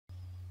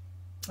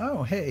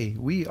Oh, hey,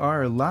 we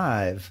are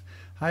live.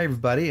 Hi,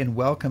 everybody, and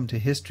welcome to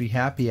History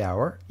Happy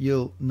Hour.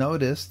 You'll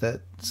notice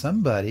that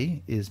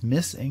somebody is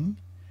missing.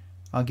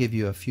 I'll give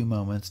you a few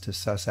moments to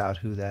suss out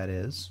who that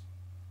is.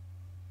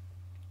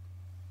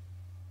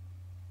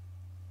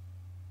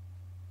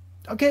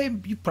 Okay,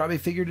 you probably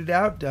figured it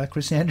out.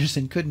 Chris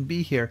Anderson couldn't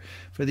be here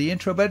for the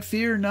intro, but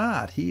fear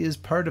not. He is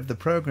part of the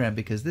program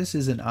because this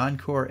is an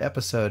encore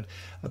episode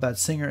about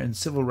singer and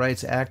civil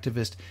rights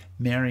activist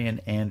Marian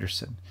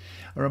Anderson.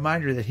 A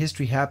reminder that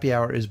History Happy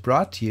Hour is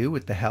brought to you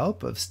with the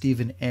help of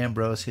Stephen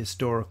Ambrose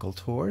Historical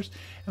Tours.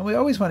 And we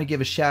always want to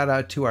give a shout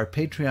out to our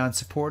Patreon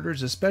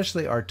supporters,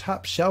 especially our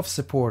top shelf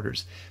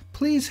supporters.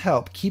 Please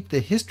help keep the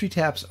History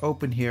Taps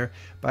open here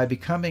by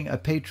becoming a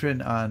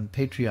patron on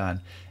Patreon.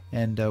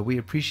 And we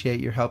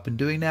appreciate your help in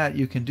doing that.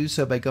 You can do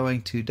so by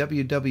going to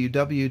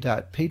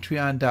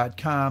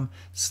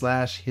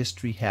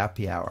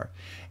www.patreon.com/historyhappyhour.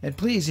 And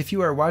please, if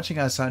you are watching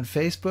us on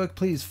Facebook,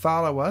 please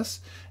follow us.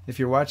 If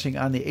you're watching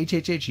on the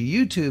HHH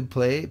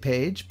YouTube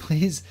page,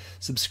 please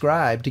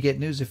subscribe to get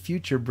news of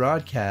future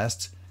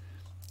broadcasts.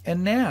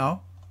 And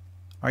now,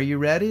 are you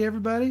ready,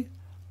 everybody?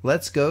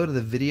 Let's go to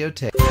the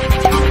videotape.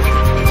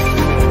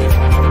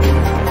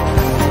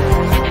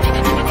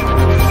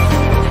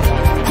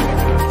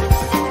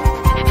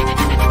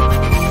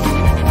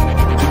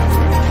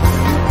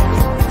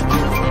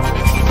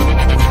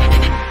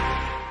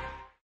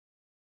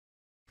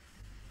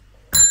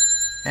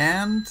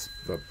 And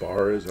the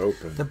bar is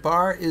open. The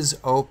bar is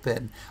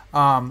open.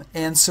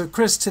 And so,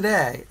 Chris,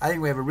 today, I think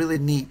we have a really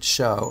neat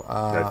show.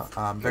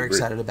 I'm very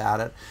excited about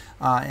it.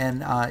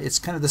 And it's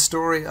kind of the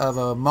story of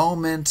a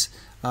moment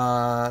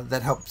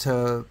that helped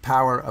to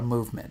power a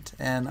movement.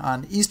 And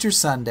on Easter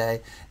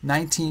Sunday,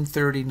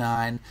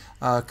 1939,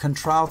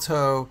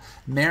 contralto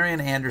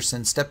Marian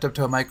Anderson stepped up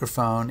to a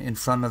microphone in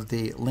front of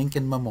the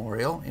Lincoln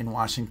Memorial in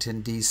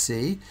Washington,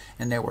 D.C.,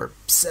 and there were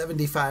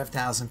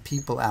 75,000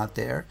 people out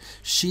there.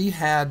 She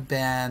had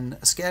been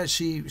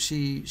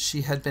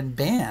she had been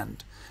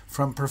banned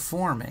from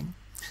performing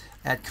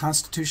at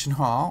Constitution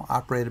Hall,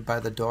 operated by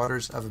the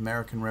Daughters of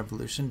American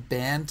Revolution,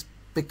 banned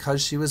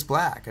because she was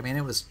black. I mean,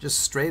 it was just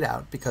straight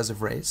out because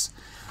of race.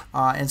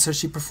 And so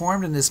she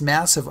performed in this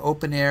massive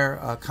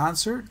open-air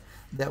concert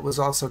that was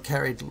also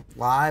carried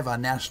live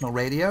on national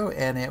radio,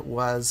 and it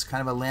was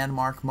kind of a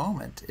landmark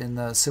moment in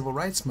the civil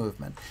rights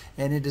movement.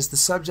 And it is the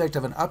subject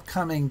of an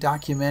upcoming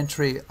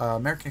documentary,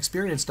 American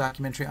Experience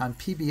documentary on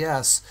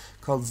PBS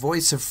called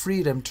Voice of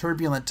Freedom,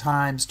 Turbulent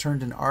Times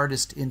Turned an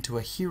Artist into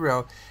a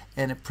Hero,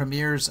 and it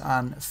premieres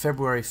on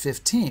February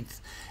 15th.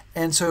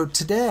 And so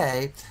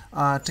today,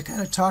 to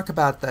kind of talk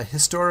about the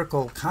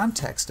historical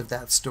context of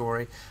that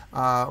story,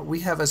 we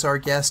have as our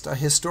guest a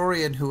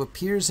historian who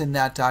appears in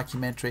that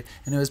documentary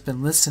and who has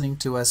been listening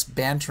to us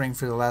bantering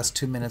for the last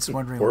 2 minutes,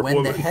 wondering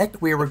when the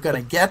heck we were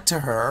going to get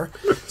to her.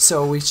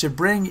 So we should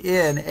bring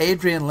in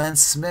Adriane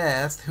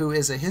Lentz-Smith, who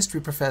is a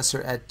history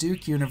professor at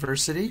Duke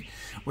University,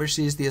 where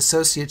she's the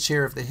associate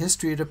chair of the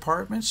history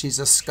department. She's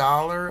a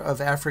scholar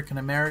of African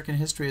American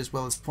history as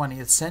well as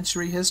 20th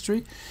century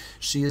history.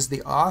 She is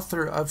the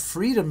author of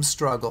Freedom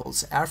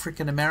Struggles,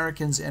 African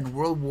Americans and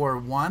World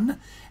War I,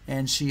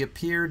 and she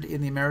appeared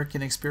in the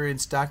American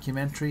Experience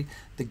documentary,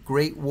 The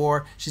Great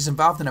War. She's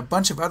involved in a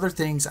bunch of other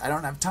things. I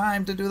don't have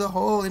time to do the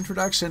whole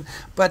introduction,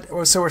 but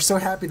so we're so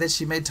happy that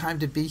she made time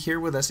to be here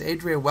with us.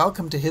 Adriane,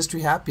 welcome to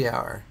History Happy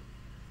Hour.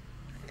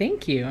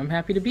 Thank you. I'm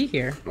happy to be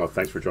here. Well,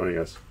 thanks for joining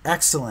us.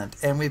 Excellent.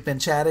 And we've been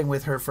chatting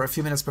with her for a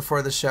few minutes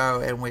before the show,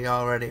 and we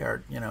already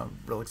are,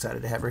 real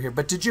excited to have her here.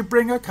 But did you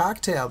bring a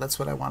cocktail? That's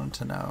what I wanted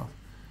to know.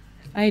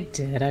 I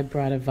did. I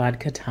brought a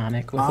vodka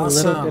tonic with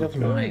Awesome. a little bit of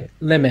lime.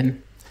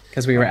 Lemon,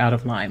 because we were out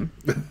of lime.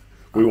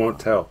 We won't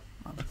tell.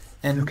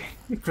 And okay.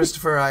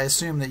 Christopher, I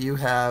assume that you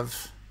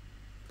have...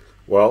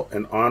 Well,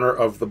 in honor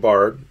of the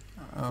bard,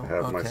 I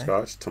have my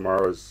scotch.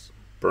 Tomorrow is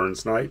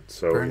Burns night,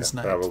 so Burns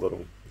night. I have a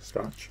little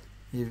scotch.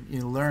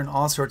 You learn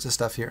all sorts of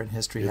stuff here in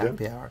History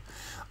Happy Hour.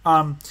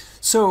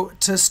 So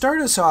to start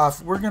us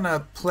off, we're going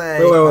to play...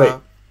 Wait.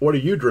 What are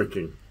you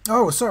drinking?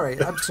 Oh,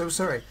 sorry. I'm so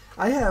sorry.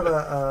 I have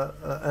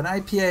an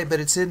IPA,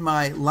 but it's in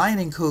my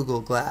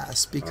Leinenkugel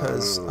glass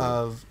because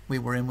we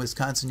were in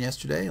Wisconsin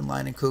yesterday, and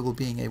Leinenkugel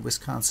being a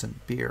Wisconsin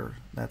beer.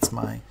 That's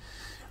my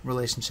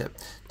relationship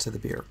to the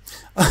beer.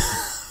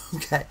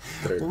 Okay.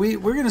 We're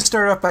going to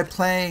start off by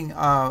playing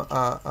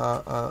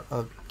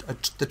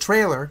the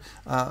trailer,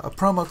 a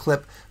promo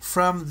clip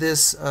from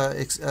this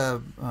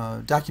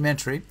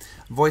documentary,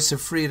 Voice of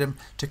Freedom,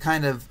 to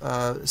kind of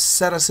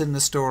set us in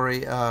the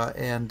story,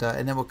 and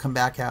then we'll come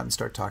back out and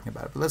start talking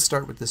about it. But let's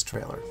start with this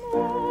trailer.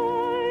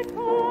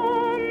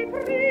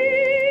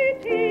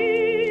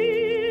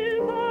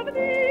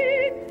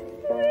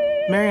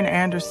 Marian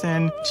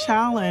Anderson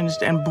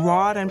challenged and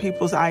broadened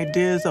people's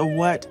ideas of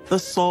what the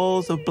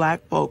souls of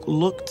Black folk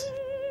looked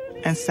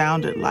and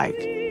sounded like.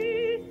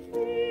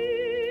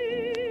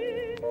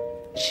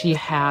 She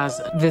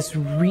has this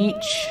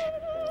reach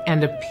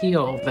and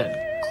appeal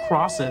that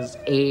crosses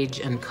age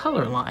and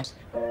color lines.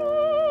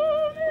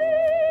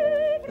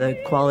 The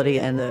quality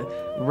and the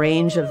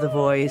range of the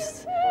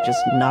voice just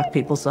knocked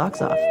people's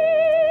socks off.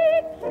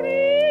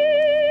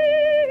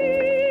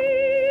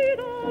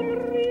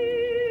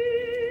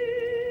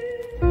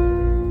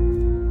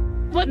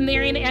 What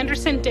Marian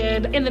Anderson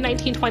did in the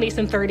 1920s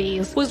and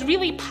 30s was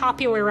really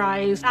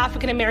popularize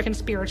African-American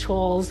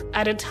spirituals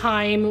at a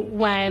time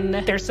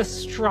when there's a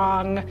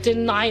strong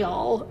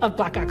denial of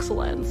Black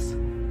excellence.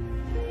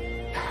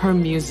 Her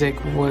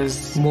music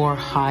was more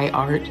high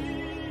art.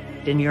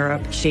 In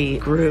Europe, she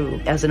grew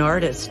as an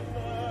artist.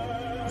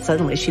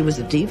 Suddenly, she was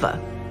a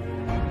diva.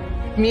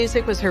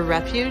 Music was her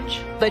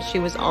refuge, but she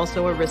was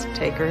also a risk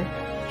taker.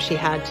 She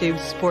had to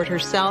support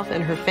herself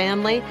and her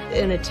family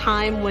in a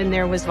time when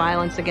there was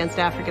violence against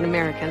African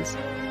Americans.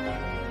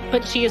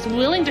 But she is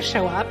willing to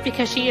show up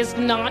because she is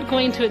not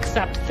going to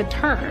accept the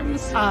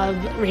terms of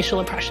racial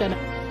oppression.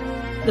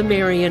 The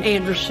Marian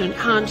Anderson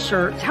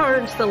concert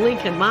turns the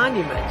Lincoln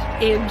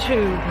Monument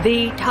into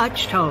the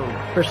touchstone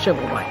for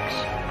civil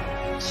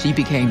rights. She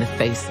became the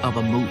face of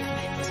a movement.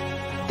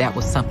 That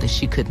was something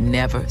she could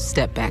never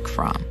step back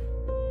from.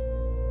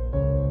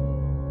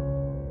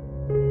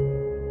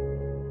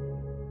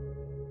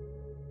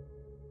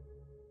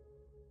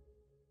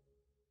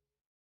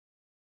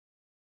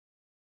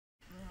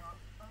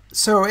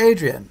 So,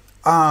 Adriane,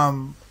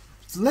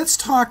 let's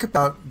talk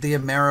about the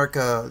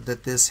America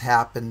that this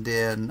happened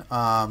in.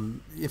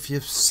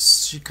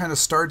 She kind of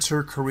starts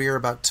her career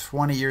about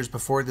 20 years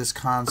before this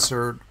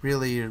concert,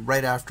 really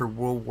right after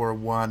World War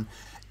I.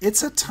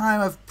 It's a time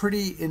of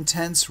pretty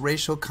intense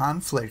racial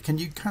conflict. Can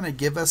you kind of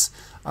give us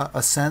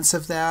a sense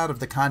of that, of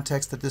the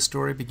context that this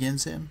story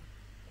begins in?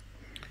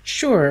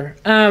 Sure.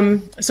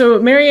 So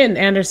Marian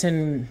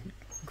Anderson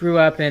grew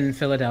up in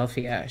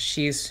Philadelphia.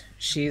 She's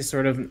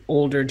sort of an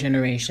older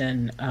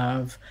generation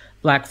of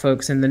Black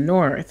folks in the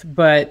North,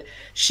 but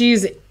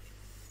she's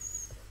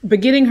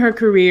beginning her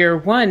career,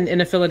 one,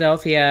 in a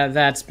Philadelphia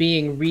that's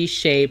being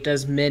reshaped,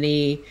 as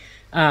many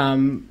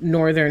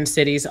northern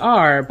cities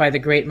are, by the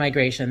Great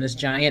Migration, this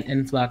giant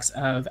influx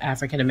of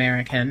African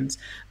Americans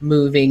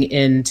moving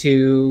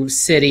into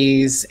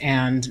cities,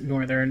 and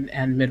northern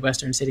and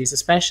Midwestern cities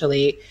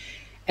especially.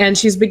 And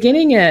she's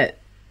beginning it,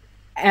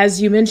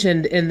 as you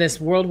mentioned, in this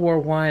World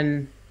War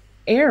I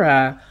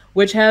era,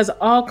 which has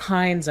all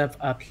kinds of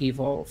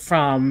upheaval,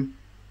 from,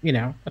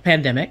 a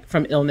pandemic,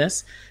 from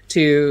illness,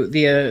 to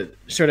the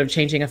sort of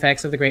changing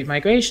effects of the Great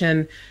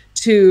Migration,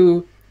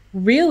 to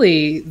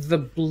really the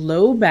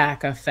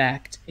blowback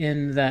effect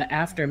in the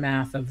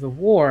aftermath of the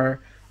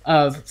war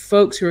of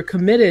folks who are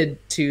committed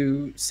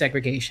to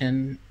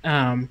segregation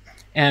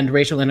and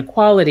racial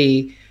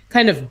inequality,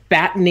 kind of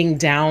battening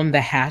down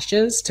the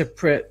hatches to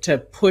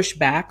push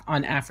back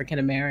on African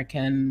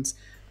Americans,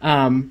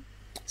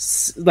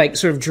 like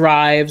sort of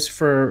drives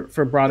for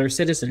broader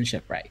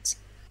citizenship rights,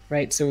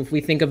 right? So if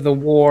we think of the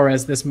war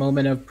as this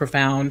moment of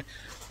profound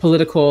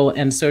political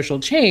and social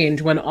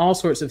change, when all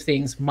sorts of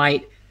things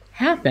might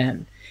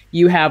happen,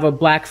 you have a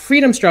Black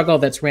freedom struggle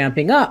that's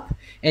ramping up,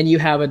 and you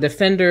have a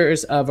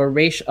defenders of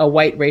a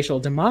white racial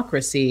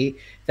democracy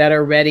that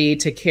are ready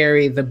to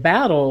carry the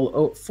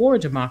battle for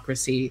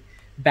democracy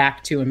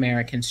back to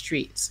American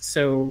streets.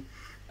 So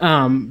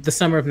the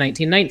summer of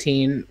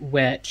 1919,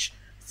 which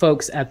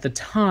folks at the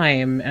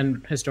time,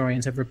 and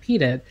historians have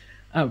repeated,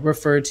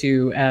 referred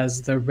to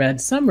as the Red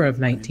Summer of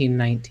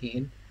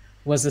 1919,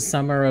 was a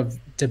summer of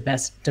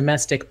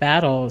domestic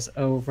battles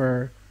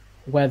over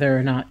whether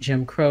or not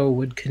Jim Crow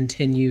would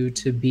continue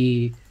to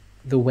be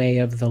the way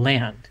of the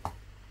land.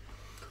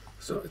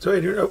 So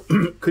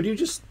Adriane, could you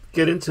just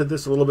get into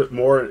this a little bit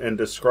more and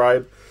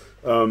describe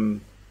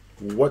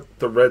what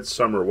the Red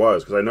Summer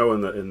was? Because I know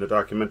in the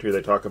documentary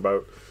they talk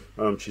about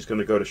she's going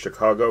to go to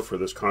Chicago for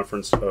this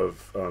conference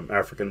of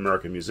African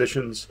American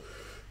musicians.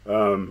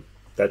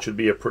 That should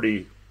be a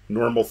pretty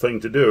normal thing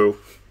to do,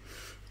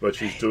 but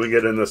she's doing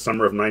it in the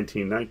summer of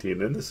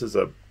 1919, and this is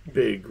a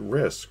big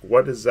risk.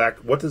 What is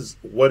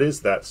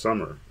that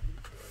summer?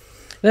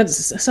 That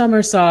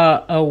summer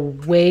saw a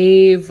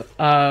wave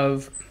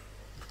of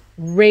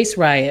race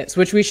riots,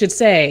 which we should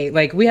say,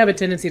 like, we have a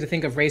tendency to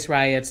think of race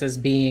riots as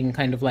being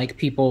kind of like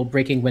people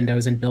breaking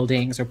windows in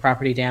buildings or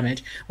property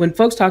damage. When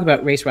folks talk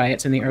about race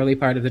riots in the early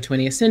part of the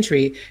 20th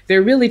century,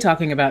 they're really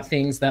talking about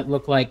things that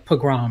look like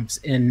pogroms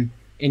in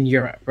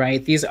Europe,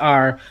 right? These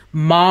are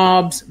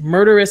mobs,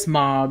 murderous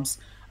mobs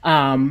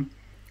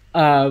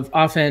of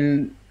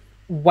often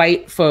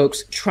white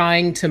folks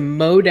trying to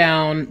mow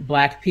down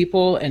Black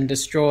people and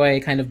destroy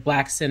kind of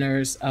Black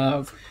centers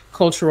of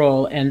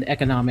cultural and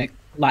economic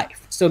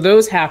life. So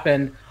those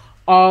happened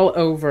all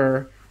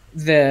over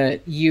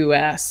the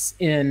US,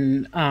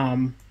 in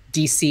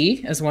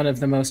DC as one of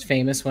the most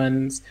famous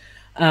ones,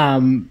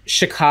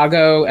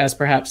 Chicago as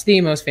perhaps the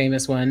most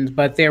famous one,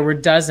 but there were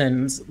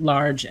dozens,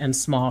 large and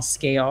small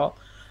scale.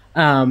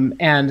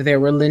 And there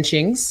were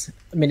lynchings,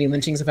 many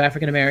lynchings of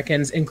African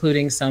Americans,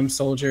 including some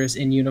soldiers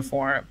in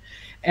uniform.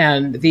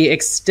 And the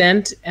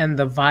extent and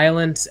the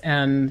violence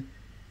and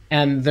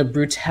the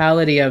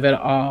brutality of it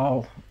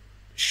all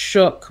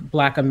shook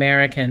Black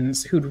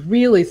Americans who'd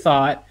really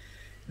thought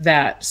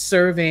that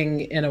serving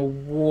in a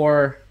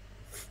war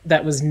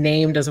that was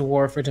named as a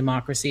war for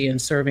democracy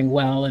and serving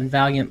well and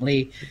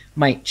valiantly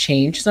might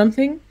change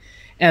something.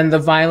 And the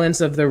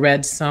violence of the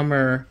Red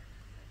Summer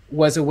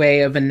was a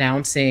way of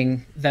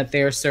announcing that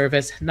their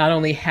service not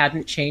only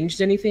hadn't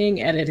changed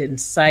anything, and it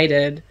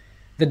incited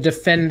the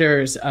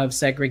defenders of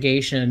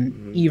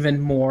segregation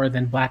even more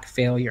than Black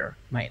failure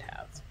might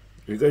have.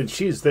 And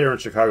she's there in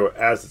Chicago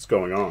as it's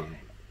going on.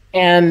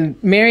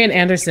 And Marian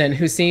Anderson,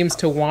 who seems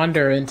to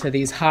wander into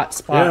these hot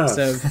spots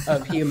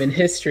of human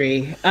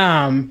history,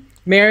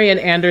 Marian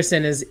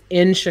Anderson is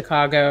in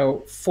Chicago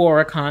for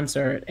a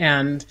concert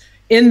and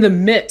in the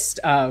midst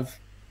of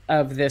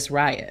this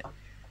riot,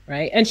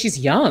 right? And she's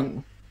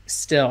young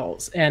still,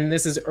 and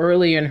this is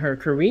early in her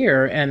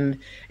career, and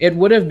it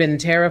would have been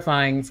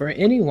terrifying for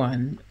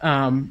anyone,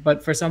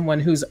 but for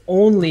someone who's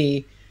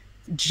only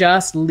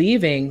just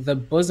leaving the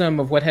bosom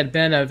of what had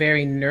been a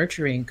very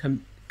nurturing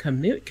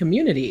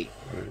community,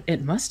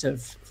 it must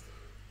have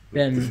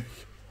been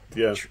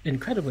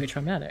incredibly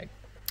traumatic.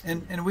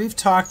 And we've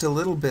talked a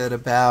little bit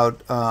about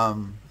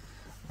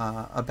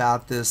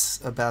this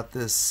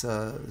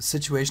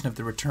situation of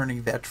the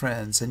returning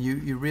veterans, and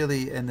you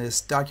really, and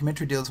this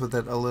documentary deals with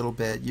it a little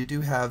bit. You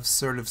do have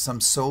sort of some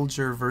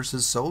soldier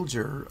versus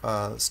soldier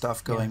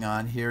stuff going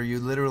on here. You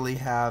literally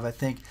have, I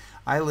think,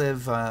 I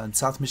live on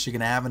South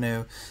Michigan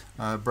Avenue.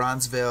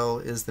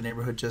 Bronzeville is the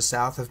neighborhood just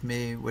south of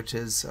me, which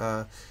is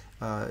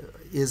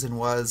and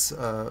was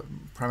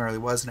primarily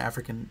was an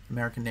African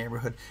American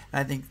neighborhood. And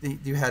I think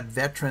you had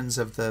veterans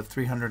of the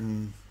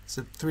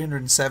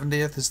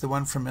 370th is the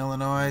one from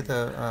Illinois,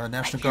 the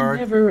National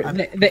Guard. I'm the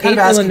kind of 8th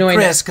asking Illinois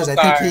Chris because I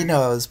think he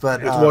knows.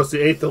 But it's the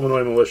 8th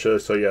Illinois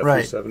Militia, so yeah,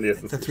 right,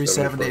 370th. The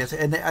 370th,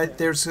 and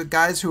there's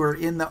guys who are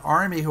in the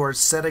Army who are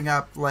setting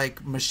up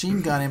like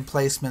machine gun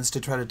emplacements to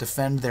try to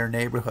defend their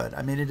neighborhood.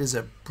 I mean, it is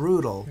a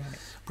brutal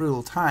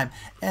time.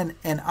 And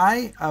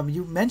I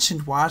you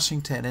mentioned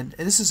Washington, and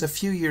this is a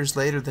few years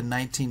later than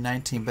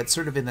 1919, but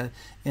sort of in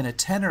a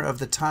tenor of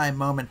the time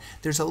moment.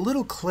 There's a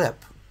little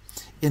clip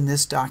in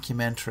this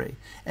documentary,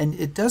 and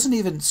it doesn't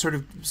even sort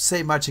of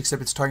say much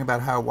except it's talking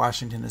about how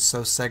Washington is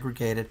so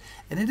segregated,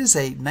 and it is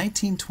a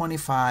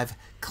 1925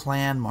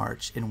 Klan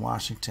march in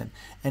Washington.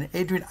 And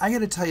Adriane, I got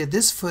to tell you,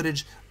 this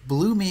footage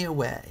blew me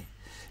away,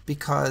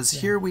 because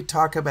here we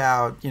talk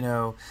about, you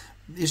know,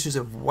 issues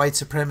of white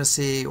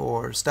supremacy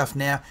or stuff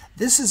now.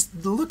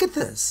 Look at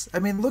this. I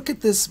mean, look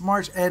at this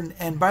march.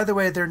 And by the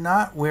way, they're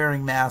not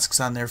wearing masks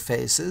on their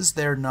faces.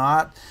 They're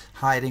not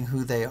hiding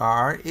who they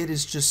are. It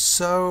is just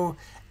so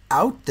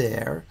out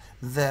there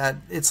that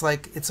it's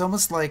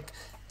almost like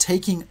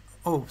taking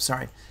ownership,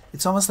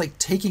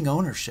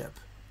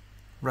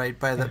 right,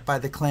 by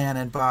the Klan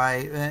and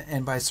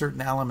by certain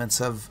elements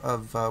of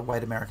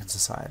white American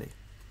society.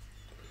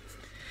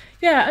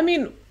 Yeah, I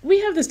mean,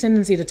 we have this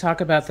tendency to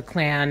talk about the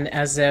Klan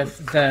as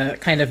if the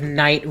kind of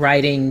night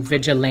riding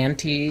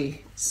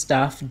vigilante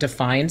stuff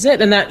defines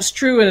it, and that's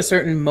true in a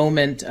certain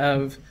moment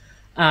of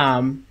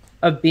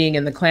being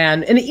in the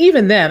Klan. And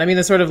even then, I mean,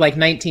 the sort of like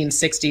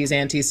 1960s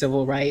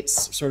anti-civil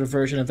rights sort of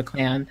version of the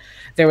Klan,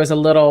 there was a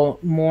little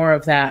more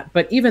of that.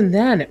 But even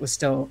then, it was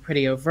still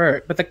pretty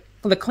overt. But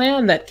the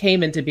Klan that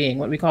came into being,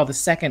 what we call the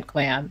Second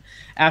Klan,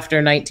 after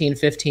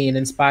 1915,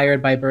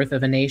 inspired by Birth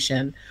of a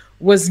Nation,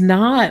 was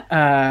not,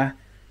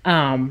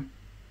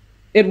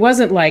 it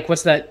wasn't like,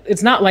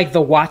 it's not like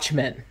the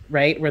Watchmen,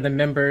 right? Where the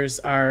members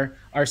are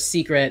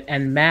secret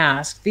and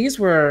masked. These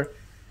were,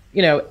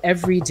 you know,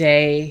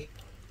 everyday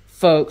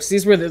folks.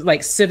 These were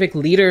like civic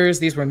leaders.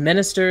 These were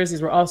ministers.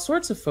 These were all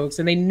sorts of folks,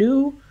 and they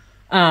knew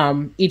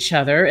each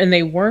other, and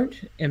they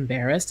weren't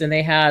embarrassed, and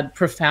they had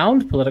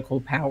profound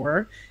political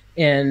power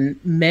in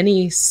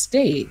many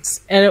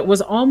states. And it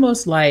was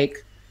almost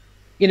like,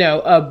 you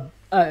know,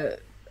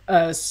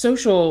 a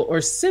social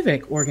or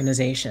civic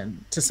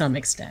organization to some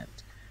extent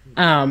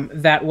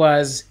that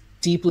was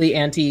deeply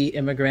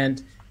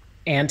anti-immigrant,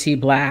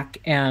 anti-Black,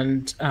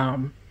 and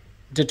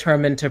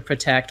determined to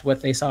protect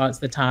what they saw at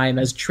the time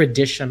as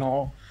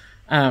traditional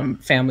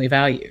family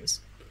values.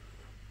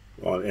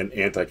 Well, and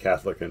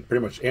anti-Catholic, and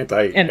pretty much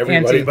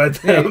anti-everybody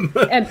but them.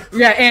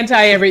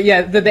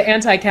 The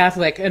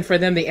anti-Catholic, and for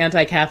them the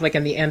anti-Catholic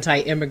and the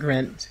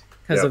anti-immigrant,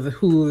 because of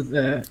who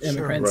the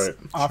immigrants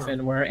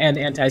often were, and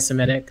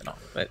anti-Semitic and all.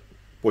 But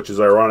which is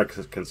ironic,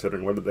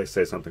 considering, what did they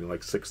say, something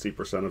like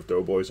 60% of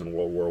doughboys in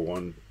World War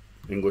I,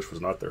 English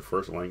was not their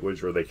first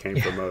language, or they came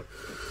from a.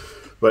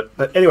 But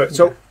anyway,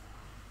 so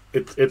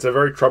it's a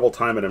very troubled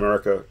time in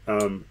America,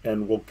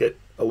 and we'll get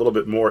a little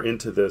bit more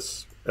into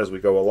this as we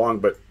go along.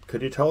 But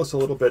could you tell us a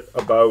little bit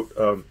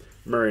about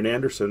Marian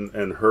Anderson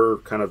and her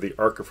kind of the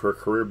arc of her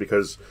career?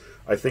 Because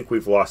I think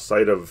we've lost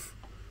sight of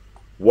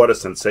what a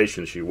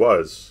sensation she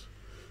was.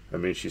 I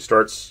mean, she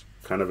starts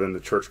kind of in the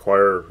church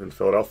choir in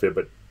Philadelphia,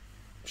 but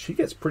she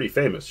gets pretty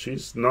famous.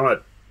 She's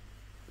not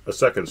a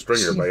second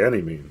stringer by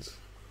any means.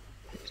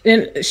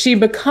 And she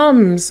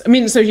becomes, I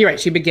mean, so you're right.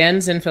 She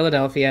begins in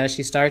Philadelphia.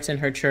 She starts in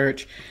her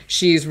church.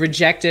 She's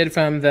rejected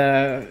from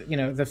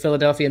the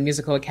Philadelphia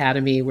Musical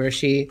Academy, where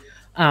she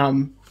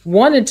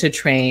wanted to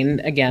train,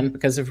 again,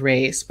 because of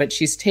race, but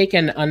she's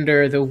taken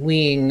under the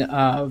wing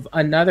of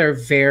another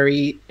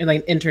very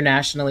like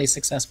internationally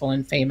successful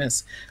and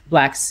famous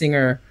Black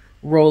singer,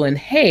 Roland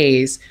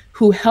Hayes,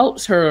 who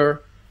helps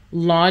her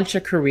launch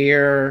a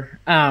career,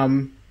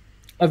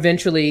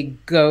 eventually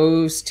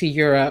goes to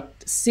Europe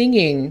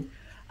singing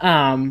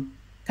kind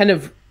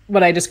of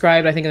what I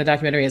described, I think, in the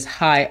documentary as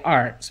high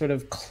art, sort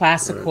of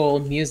classical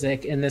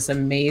music in this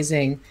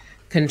amazing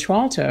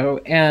contralto.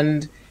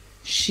 And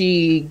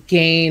she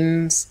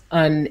gains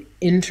an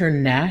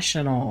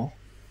international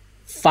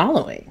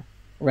following,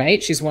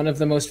 right? She's one of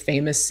the most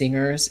famous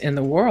singers in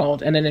the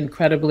world and an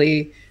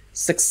incredibly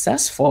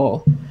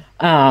successful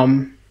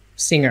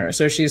singer.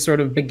 So she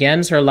sort of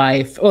begins her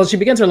life, well, she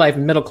begins her life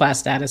in middle-class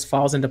status,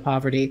 falls into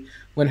poverty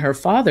when her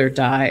father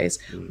dies,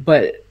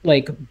 but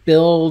like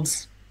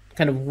builds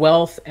kind of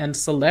wealth and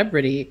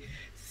celebrity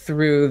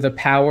through the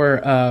power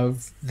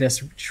of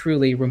this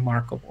truly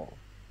remarkable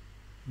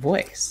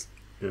voice.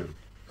 Yeah.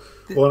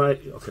 Well,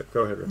 okay,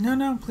 go ahead, Rick.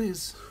 No,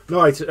 please.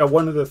 No,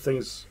 one of the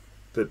things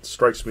that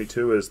strikes me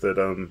too is that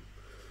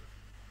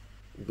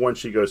when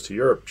she goes to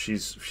Europe,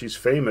 she's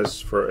famous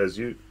for, as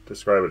you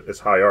describe it, as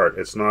high art.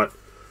 It's not,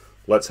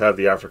 let's have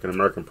the African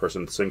American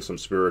person sing some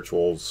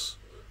spirituals.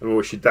 I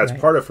mean, that's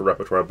part of her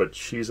repertoire, but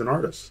she's an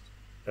artist,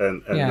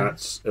 and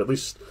that's, at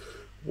least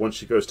once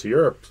she goes to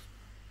Europe,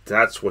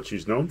 that's what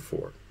she's known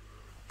for.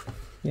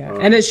 Yeah,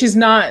 and she's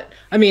not,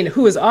 I mean,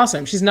 who is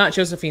awesome. She's not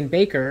Josephine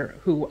Baker,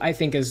 who I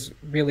think is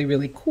really,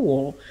 really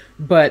cool,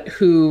 but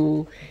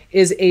who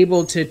is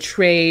able to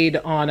trade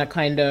on a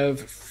kind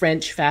of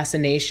French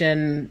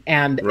fascination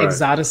and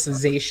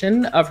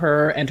exoticization of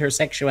her and her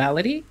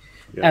sexuality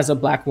as a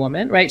Black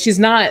woman, right? She's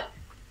not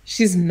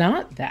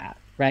that,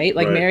 right?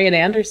 Like Marian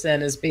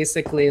Anderson is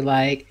basically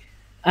like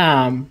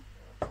I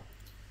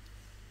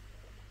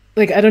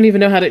don't even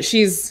know how to,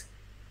 she's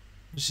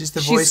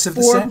the voice of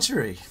the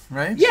century,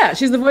 right? Yeah,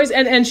 she's the voice,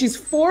 and she's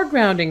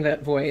foregrounding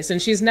that voice,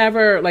 and she's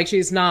never, like,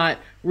 she's not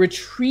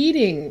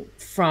retreating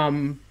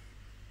from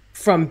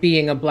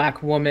being a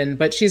Black woman,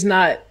 but she's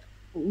not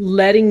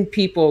letting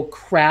people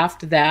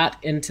craft that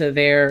into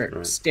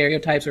their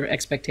stereotypes or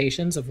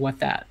expectations of what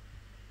that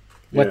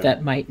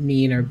might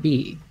mean or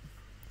be.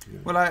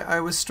 Well, I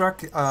was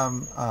struck,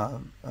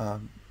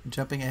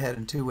 jumping ahead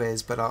in two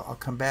ways, but I'll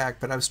come back.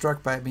 But I was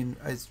struck by,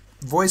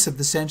 Voice of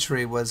the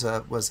Century was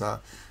a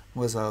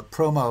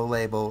promo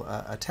label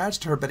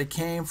attached to her, but it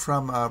came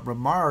from a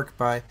remark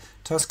by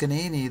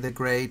Toscanini, the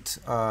great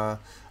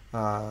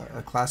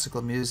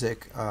classical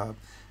music.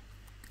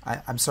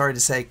 I'm sorry to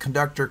say,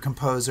 conductor,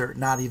 composer,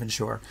 not even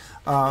sure,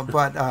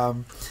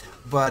 but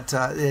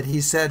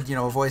he said,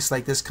 a voice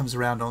like this comes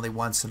around only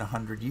once in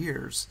 100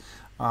 years,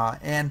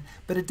 but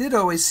it did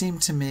always seem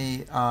to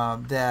me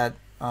that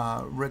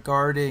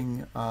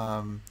regarding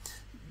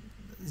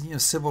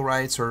civil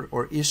rights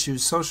or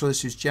issues, social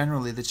issues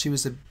generally, that she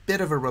was a bit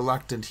of a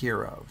reluctant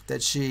hero.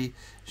 That she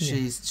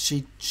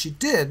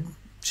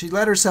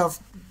let herself,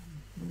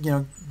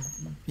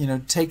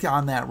 take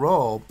on that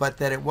role, but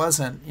that it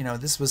wasn't,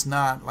 this was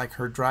not like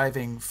her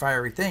driving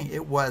fiery thing.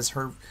 It was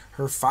her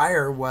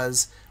fire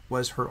was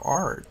her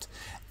art.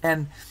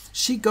 And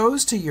she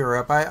goes to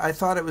Europe. I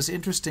thought it was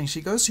interesting.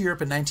 She goes to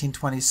Europe in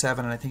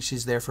 1927, and I think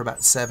she's there for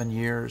about 7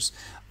 years.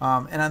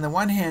 And on the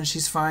one hand,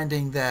 she's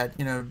finding that,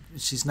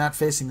 she's not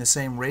facing the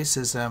same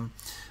racism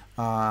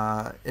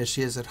as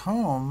she is at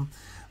home.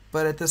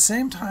 But at the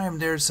same time,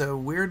 there's a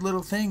weird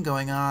little thing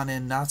going on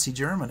in Nazi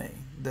Germany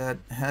that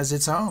has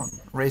its own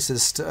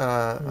racist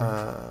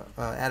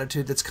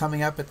attitude that's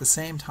coming up at the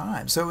same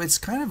time. So it's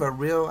kind of a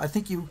real, I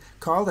think you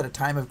called it a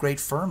time of great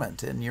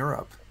ferment in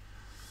Europe.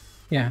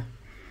 Yeah.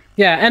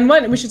 Yeah, and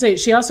what we should say,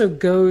 she also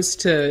goes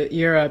to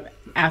Europe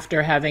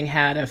after having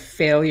had a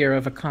failure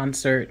of a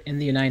concert in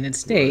the United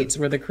States,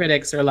 where the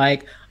critics are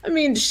like,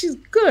 she's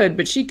good,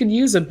 but she could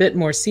use a bit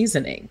more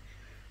seasoning,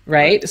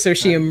 right? So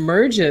she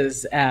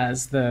emerges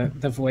as the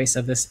voice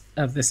of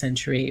the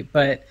century,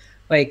 but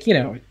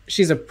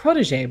she's a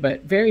protege,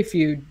 but very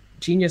few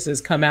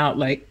geniuses come out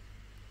like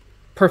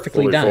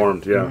perfectly fully done,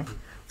 formed,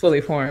 fully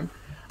formed.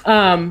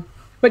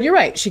 But you're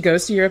right. She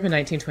goes to Europe in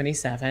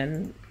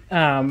 1927.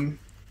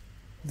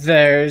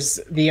 There's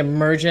the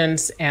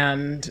emergence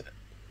and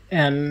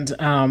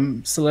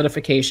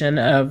solidification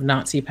of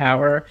Nazi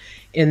power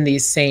in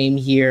these same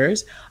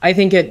years. I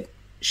think it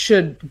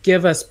should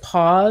give us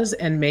pause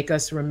and make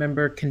us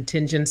remember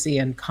contingency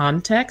and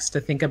context,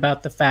 to think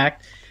about the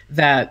fact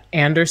that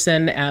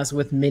Anderson, as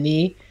with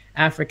many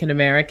African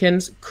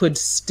Americans, could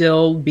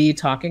still be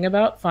talking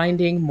about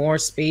finding more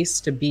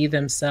space to be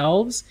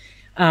themselves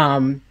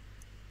in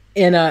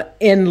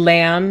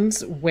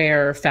lands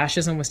where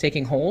fascism was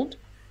taking hold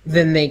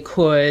than they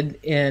could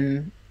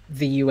in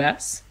the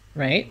US,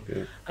 right?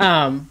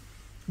 Yeah.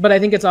 But I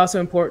think it's also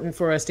important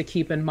for us to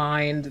keep in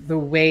mind the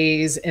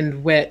ways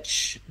in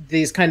which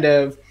these kind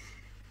of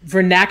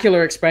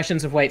vernacular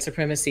expressions of white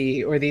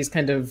supremacy, or these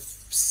kind of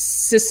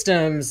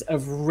systems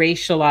of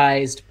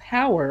racialized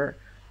power,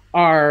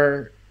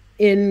 are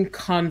in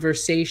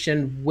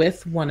conversation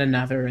with one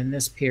another in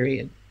this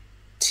period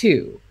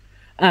too.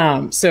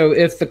 So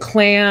if the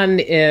Klan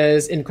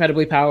is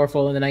incredibly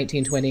powerful in the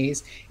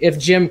 1920s, if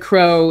Jim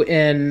Crow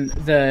in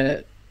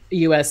the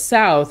U.S.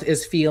 South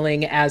is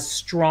feeling as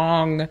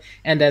strong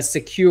and as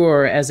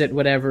secure as it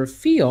would ever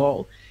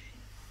feel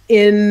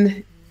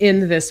in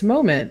this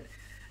moment,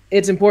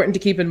 it's important to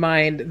keep in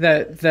mind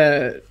that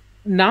the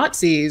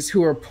Nazis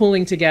who are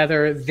pulling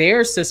together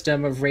their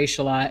system of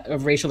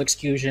racial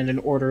exclusion and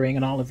ordering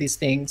and all of these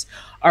things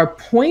are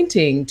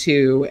pointing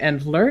to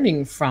and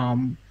learning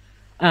from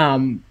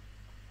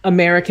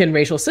American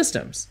racial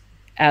systems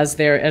as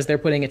they're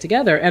putting it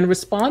together, and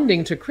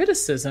responding to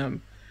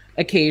criticism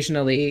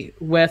occasionally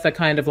with a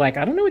kind of like,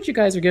 I don't know what you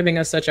guys are giving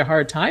us such a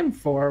hard time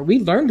for. We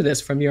learned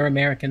this from your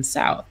American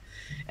South.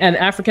 And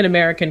African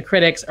American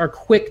critics are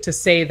quick to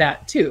say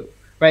that too,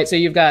 right? So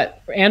you've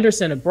got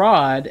Anderson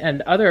abroad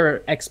and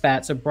other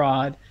expats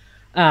abroad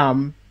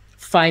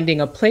finding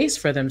a place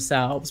for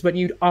themselves, but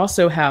you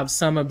also have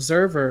some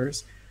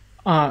observers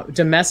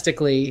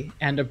domestically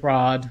and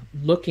abroad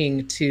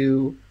looking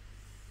to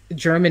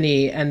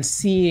Germany and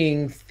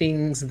seeing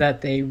things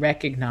that they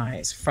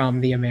recognize from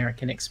the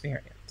American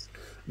experience.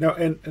 Now,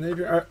 and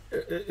Adriane,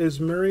 is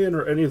Marian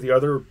or any of the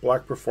other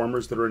black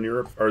performers that are in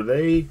Europe, are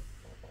they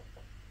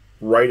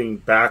writing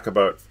back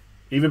about,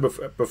 even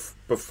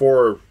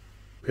before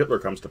Hitler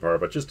comes to power,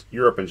 but just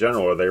Europe in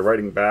general, are they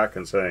writing back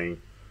and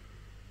saying,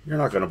 you're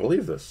not going to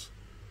believe this,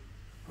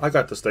 I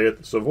got to stay at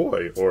the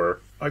Savoy, or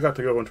I got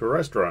to go into a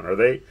restaurant? Are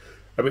they,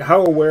 I mean,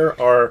 how aware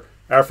are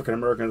African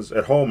Americans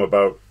at home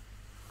about?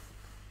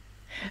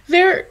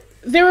 They're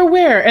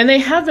aware, and they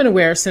have been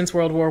aware since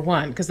World War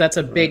I, because that's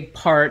a big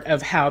part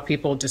of how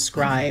people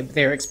describe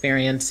their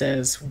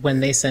experiences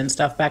when they send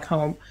stuff back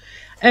home.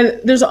 And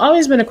there's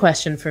always been a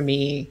question for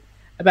me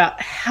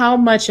about how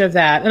much of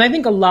that, and I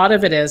think a lot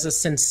of it is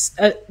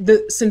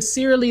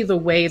sincerely the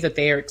way that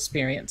they are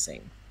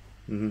experiencing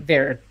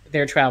their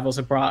travels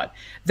abroad.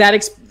 That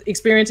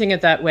experiencing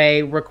it that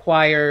way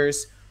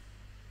requires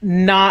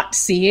not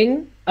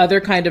seeing other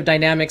kind of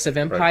dynamics of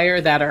empire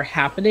that are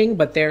happening,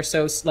 but they're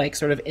so like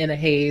sort of in a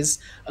haze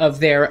of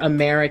their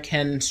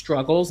American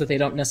struggles that they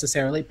don't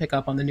necessarily pick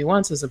up on the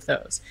nuances of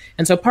those.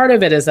 And so part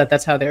of it is that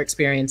that's how they're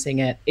experiencing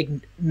it,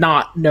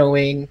 not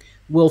knowing,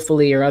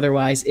 willfully or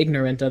otherwise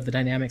ignorant of the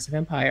dynamics of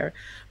empire.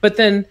 But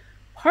then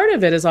part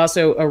of it is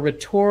also a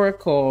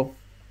rhetorical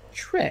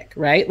trick,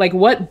 right? Like,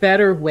 what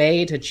better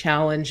way to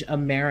challenge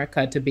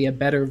America to be a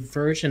better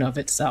version of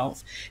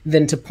itself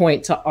than to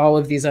point to all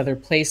of these other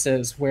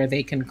places where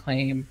they can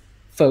claim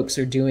folks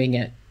are doing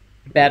it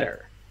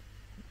better?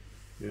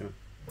 Yeah.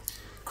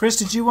 Chris,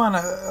 did you want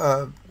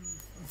to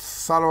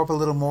follow up a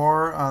little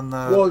more on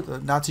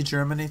the Nazi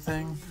Germany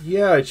thing?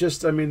 Yeah,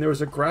 I mean, there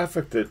was a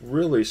graphic that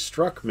really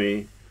struck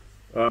me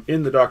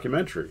in the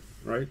documentary,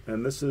 right?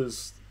 And this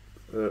is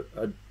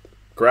a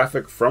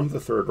graphic from the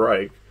Third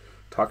Reich,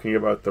 talking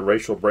about the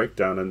racial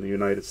breakdown in the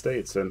United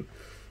States. And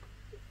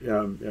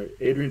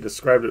Adriane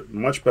described it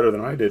much better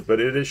than I did, but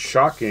it is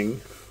shocking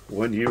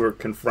when you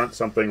confront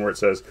something where it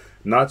says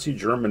Nazi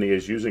Germany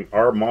is using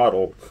our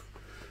model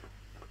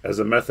as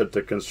a method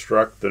to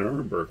construct the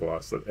Nuremberg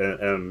laws.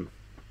 And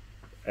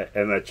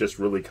that just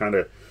really kind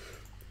of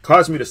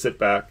caused me to sit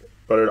back,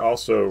 but it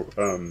also,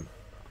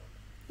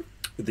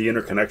 the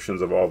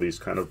interconnections of all these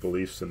kind of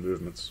beliefs and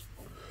movements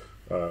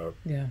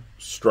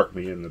struck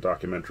me in the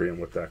documentary and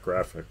with that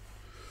graphic.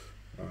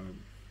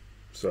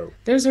 So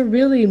there's a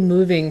really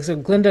moving, so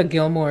Glenda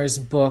Gilmore's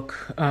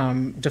book,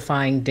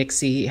 Defying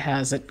Dixie,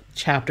 has a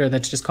chapter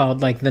that's just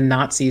called like The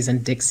Nazis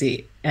and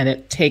Dixie. And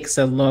it takes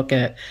a look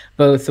at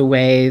both the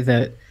way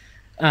that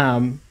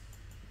the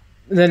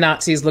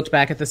Nazis looked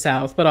back at the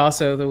South, but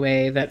also the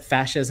way that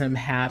fascism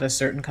had a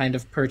certain kind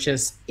of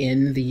purchase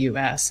in the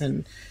US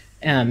and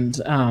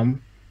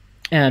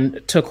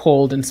took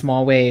hold in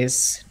small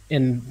ways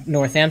in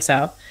North and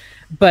South.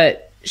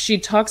 But she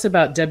talks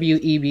about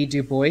W.E.B.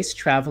 Du Bois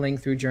traveling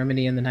through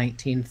Germany in the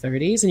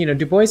 1930s. And, you know,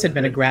 Du Bois had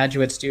been a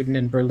graduate student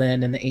in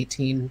Berlin in the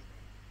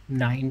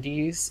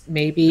 1890s,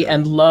 maybe,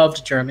 and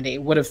loved Germany,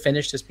 would have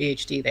finished his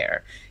PhD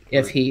there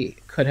if he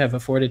could have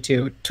afforded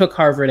to. Took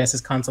Harvard as his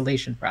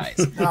consolation prize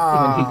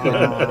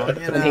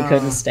when he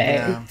couldn't stay.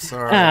 Yeah, I'm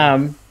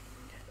sorry.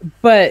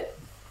 But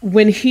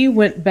when he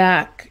went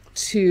back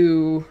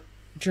to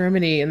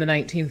Germany in the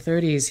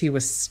 1930s, he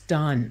was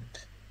stunned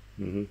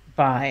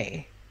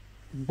by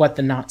what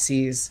the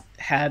Nazis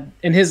had,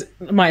 in his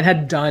mind,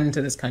 had done to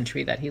this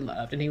country that he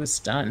loved. And he was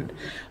stunned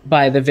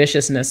by the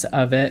viciousness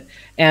of it.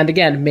 And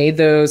again, made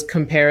those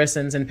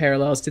comparisons and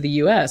parallels to the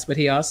US. But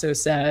he also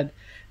said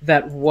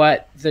that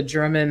what the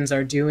Germans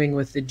are doing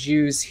with the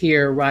Jews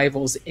here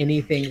rivals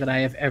anything that I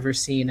have ever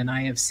seen. And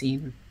I have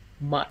seen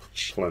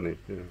much. Plenty,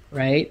 yeah.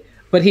 Right?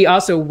 But he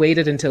also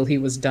waited until he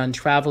was done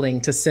traveling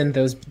to send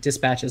those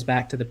dispatches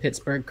back to the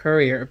Pittsburgh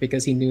Courier,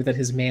 because he knew that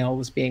his mail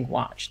was being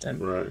watched and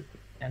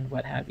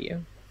what have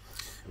you.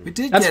 We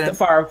did That's get the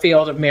far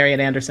field of Marian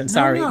Anderson.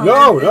 Sorry.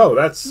 No,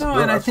 that's no,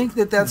 and I think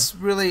that's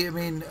really. I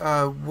mean,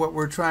 what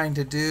we're trying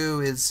to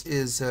do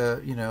is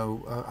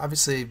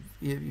obviously,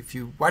 if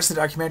you watch the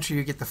documentary,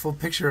 you get the full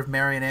picture of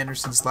Marian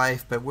Anderson's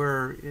life. But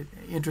we're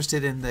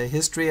interested in the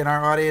history in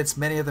our audience.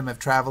 Many of them have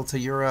traveled to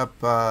Europe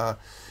to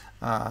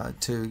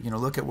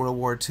look at World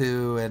War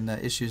II and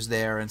issues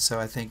there, and so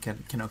I think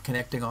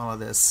connecting all of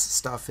this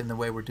stuff in the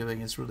way we're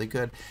doing is really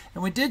good.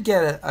 And we did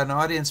get an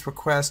audience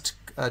request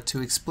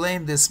to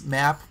explain this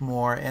map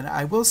more, and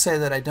I will say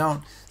that I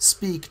don't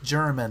speak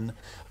German,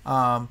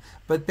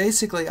 but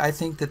basically I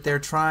think that they're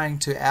trying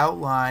to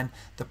outline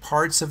the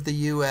parts of the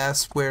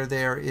U.S. where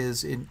there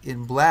is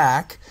in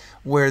black,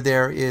 where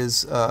there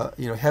is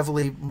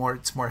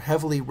it's more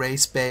heavily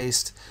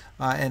race-based,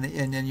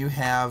 and then you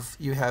have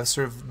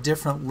sort of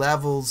different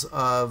levels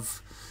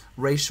of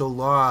racial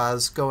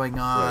laws going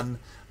on,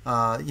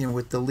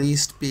 with the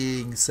least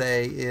being,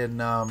 say, in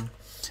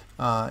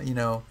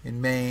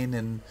Maine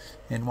and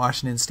in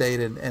Washington State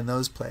and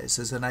those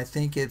places. And I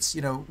think it's,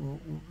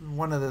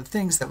 one of the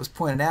things that was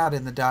pointed out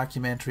in the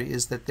documentary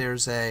is that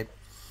there's that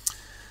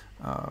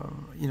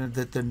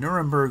the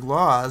Nuremberg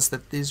laws,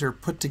 that these are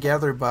put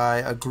together by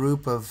a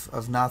group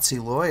of Nazi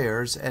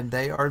lawyers, and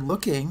they are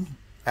looking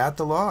at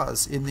the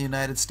laws in the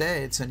United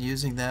States and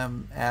using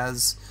them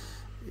as,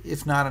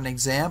 if not an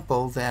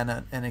example,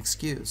 then an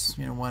excuse,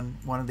 one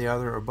or the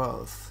other or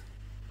both.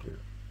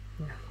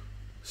 Yeah.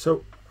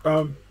 So,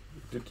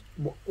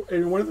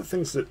 and one of the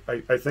things that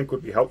I think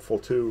would be helpful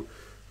too,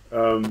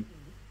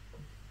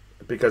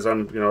 because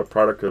I'm a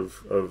product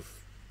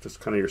of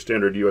just kind of your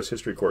standard U.S.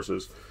 history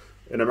courses.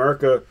 In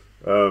America,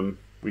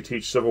 we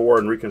teach Civil War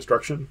and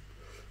Reconstruction,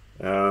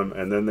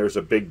 and then there's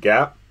a big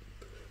gap.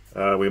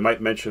 We might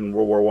mention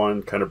World War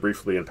I kind of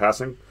briefly in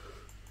passing.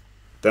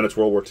 Then it's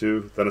World War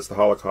II. Then it's the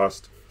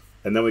Holocaust,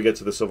 and then we get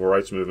to the Civil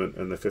Rights Movement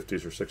in the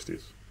 50s or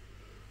 60s,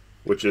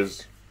 which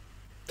is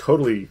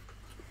totally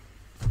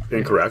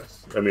incorrect.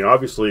 I mean,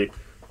 obviously,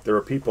 there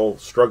are people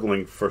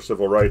struggling for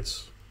civil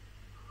rights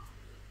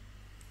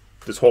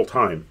this whole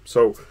time.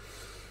 So,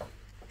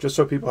 just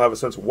so people have a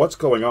sense of what's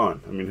going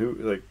on. I mean,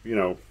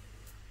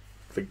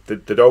 the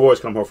doughboys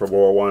come home from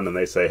World War I and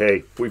they say,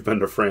 "Hey, we've been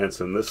to France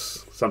and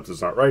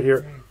something's not right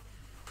here."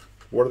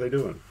 What are they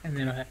doing?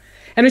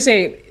 And we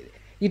say,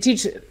 you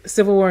teach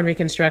Civil War and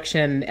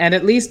Reconstruction, and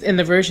at least in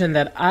the version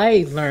that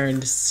I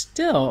learned,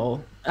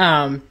 still.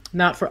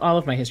 Not for all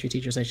of my history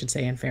teachers, I should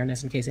say, in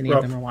fairness, in case any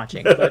of them are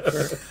watching, but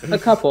for a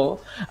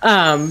couple,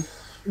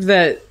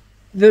 the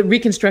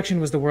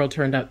Reconstruction was the world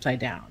turned upside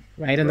down,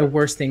 right? And the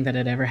worst thing that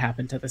had ever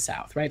happened to the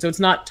South, right? So it's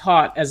not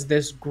taught as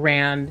this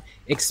grand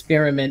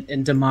experiment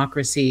in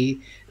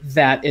democracy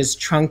that is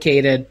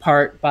truncated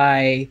part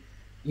by,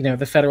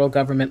 the federal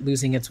government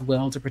losing its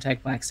will to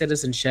protect Black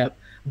citizenship,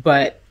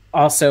 but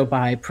also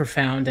by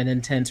profound and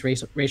intense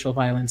racial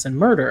violence and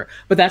murder.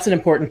 But that's an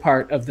important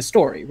part of the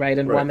story, right?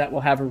 And one that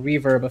will have a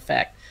reverb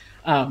effect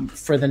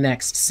for the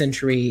next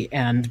century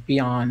and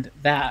beyond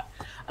that.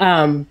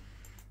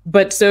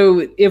 But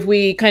so if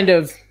we kind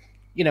of,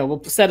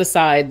 we'll set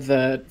aside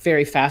the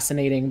very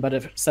fascinating but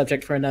a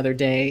subject for another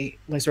day,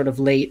 like sort of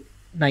late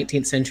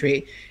 19th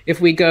century.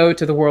 If we go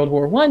to the World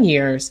War I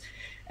years,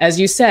 as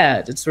you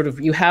said, it's sort of,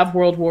 you have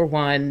World War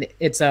I,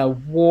 it's a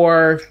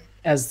war,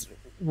 as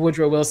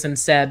Woodrow Wilson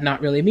said,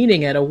 not really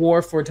meaning it, a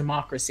war for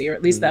democracy, or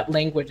at least that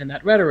language and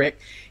that rhetoric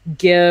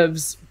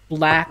gives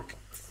Black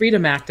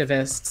freedom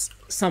activists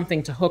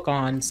something to hook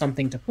on,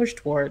 something to push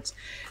towards.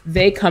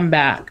 They come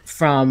back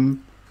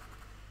from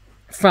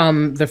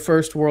the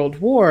First World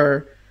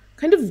War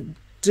kind of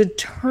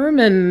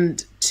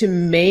determined to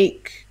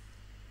make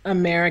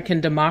American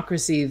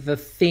democracy the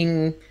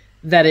thing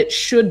that it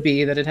should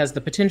be, that it has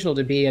the potential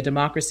to be, a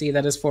democracy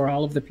that is for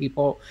all of the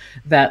people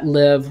that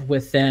live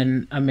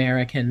within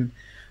American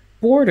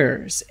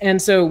borders.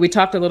 And so we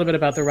talked a little bit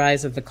about the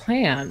rise of the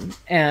Klan,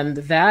 and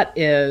that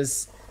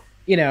is,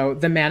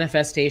 the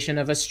manifestation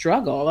of a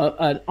struggle,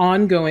 an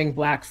ongoing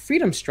Black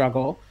freedom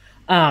struggle,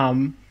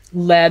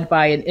 led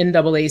by an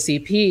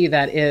NAACP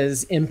that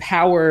is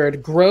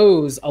empowered,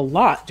 grows a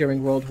lot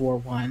during World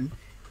War I,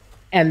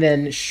 and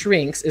then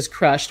shrinks, is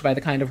crushed by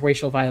the kind of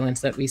racial violence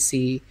that we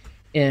see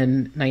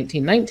in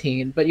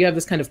 1919. But you have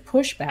this kind of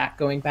pushback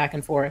going back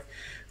and forth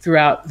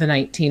throughout the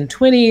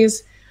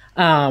 1920s.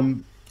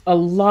 A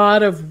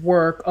lot of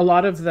work, a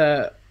lot of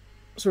the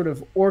sort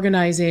of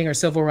organizing or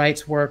civil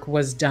rights work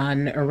was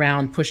done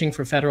around pushing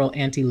for federal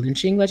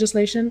anti-lynching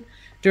legislation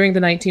during the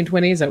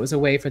 1920s. That was a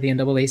way for the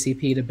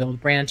NAACP to build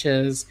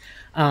branches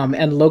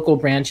and local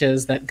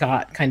branches that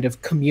got kind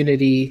of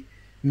community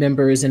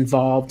members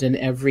involved in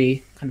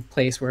every kind of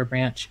place where a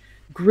branch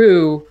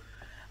grew.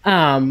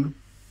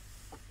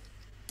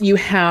 You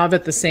have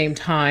at the same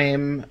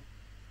time,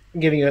 I'm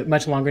giving you a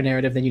much longer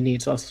narrative than you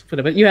need, so I'll put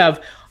it, but you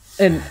have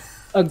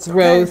a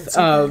growth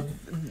of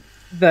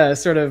the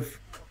sort of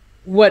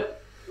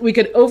what we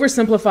could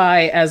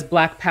oversimplify as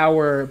Black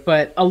power,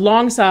 but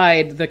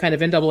alongside the kind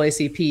of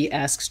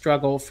NAACP-esque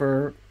struggle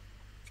for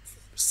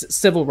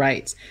civil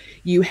rights,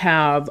 you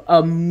have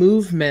a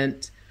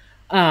movement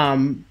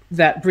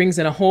that brings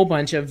in a whole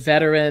bunch of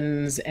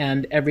veterans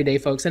and everyday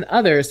folks and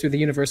others through the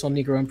Universal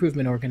Negro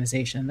Improvement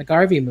Organization, the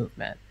Garvey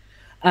movement.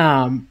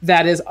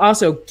 That is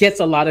also gets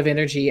a lot of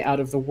energy out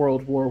of the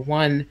World War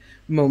I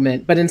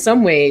movement, but in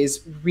some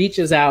ways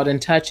reaches out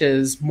and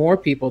touches more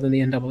people than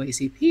the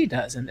NAACP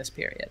does in this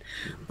period.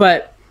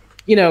 But,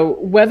 you know,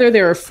 whether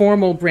there are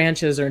formal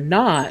branches or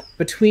not,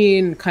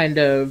 between kind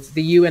of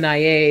the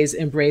UNIA's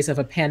embrace of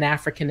a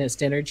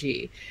Pan-Africanist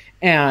energy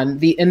and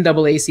the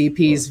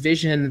NAACP's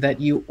vision that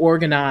you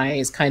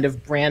organize kind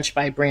of branch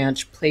by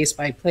branch, place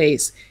by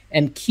place,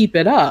 and keep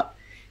it up,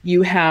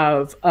 you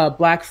have a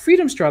Black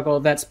freedom struggle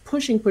that's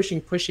pushing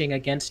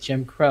against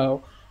Jim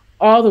Crow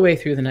all the way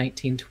through the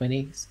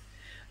 1920s.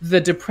 The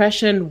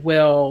Depression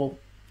will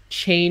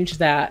change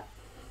that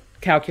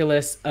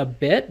calculus a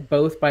bit,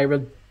 both by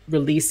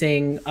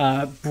releasing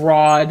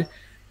broad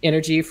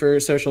energy for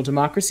social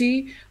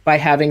democracy, by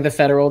having the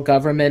federal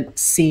government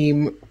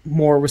seem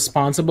more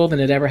responsible than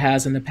it ever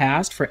has in the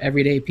past for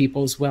everyday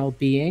people's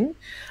well-being,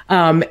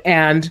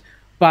 and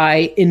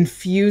by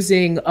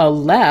infusing a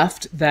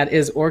left that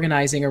is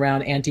organizing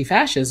around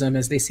anti-fascism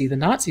as they see the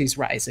Nazis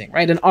rising,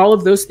 right? And all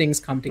of those things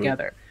come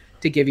together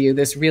to give you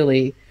this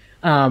really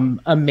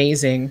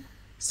amazing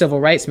civil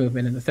rights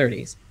movement in the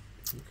 30s.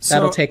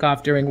 That'll take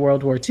off during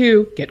World War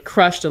II, get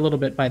crushed a little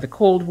bit by the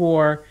Cold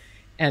War,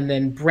 and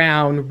then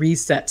Brown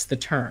resets the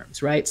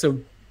terms, right? So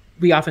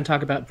we often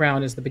talk about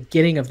Brown as the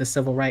beginning of the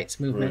civil rights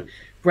movement. Right.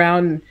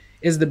 Brown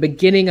is the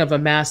beginning of a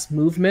mass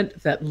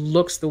movement that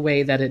looks the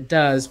way that it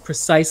does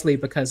precisely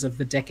because of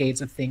the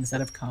decades of things that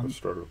have come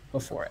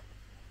before it.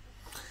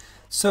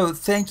 So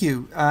thank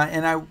you,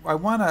 and I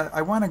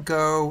wanna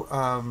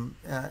go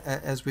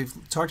as we've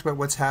talked about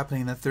what's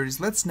happening in the 30s.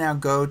 Let's now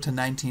go to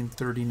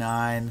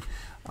 1939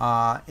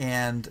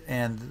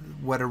 and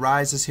what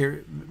arises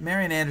here.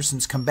 Marian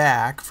Anderson's come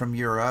back from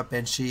Europe,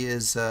 and she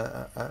is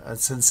a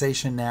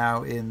sensation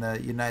now in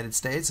the United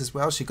States as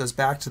well. She goes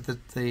back to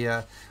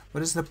the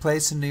what is the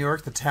place in New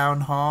York, the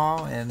Town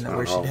Hall, and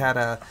where she'd had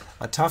a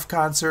tough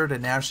concert,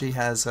 and now she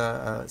has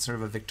a sort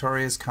of a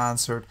victorious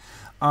concert.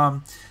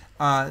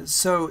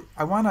 So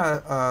I want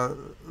to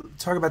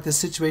talk about this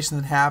situation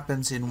that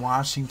happens in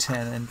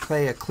Washington and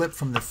play a clip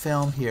from the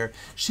film here.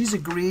 She's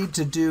agreed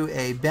to do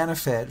a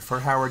benefit for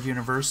Howard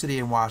University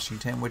in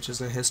Washington, which is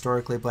a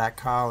historically Black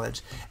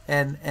college.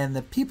 And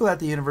the people at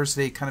the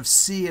university kind of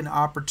see an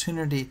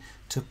opportunity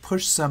to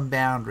push some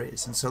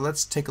boundaries. And so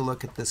let's take a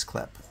look at this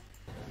clip.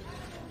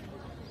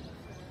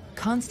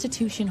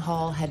 Constitution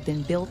Hall had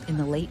been built in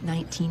the late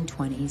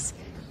 1920s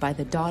by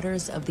the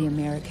Daughters of the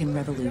American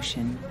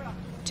Revolution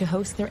to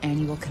host their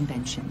annual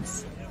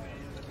conventions.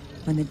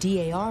 When the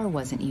DAR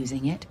wasn't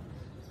using it,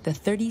 the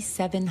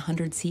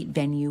 3,700-seat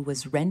venue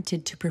was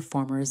rented to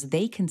performers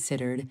they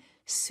considered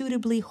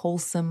suitably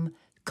wholesome,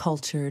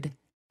 cultured,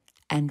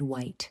 and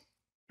white.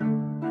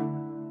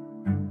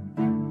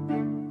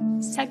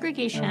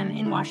 Segregation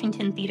in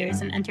Washington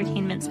theaters and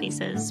entertainment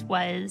spaces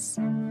was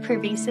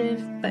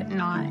pervasive but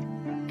not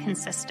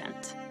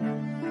consistent.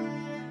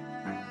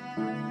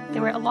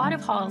 There were a lot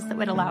of halls that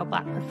would allow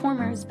Black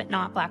performers, but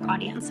not Black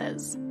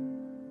audiences.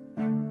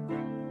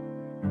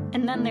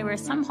 And then there were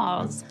some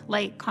halls,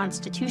 like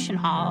Constitution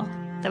Hall,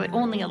 that would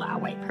only allow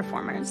white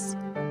performers.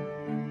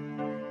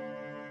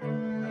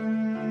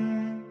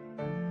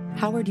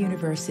 Howard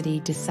University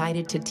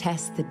decided to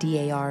test the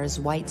DAR's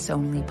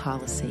whites-only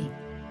policy,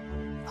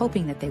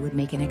 hoping that they would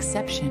make an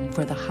exception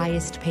for the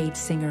highest-paid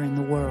singer in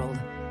the world,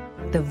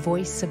 the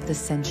voice of the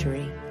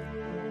century.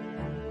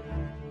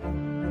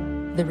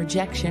 The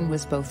rejection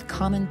was both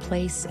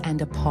commonplace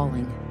and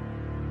appalling.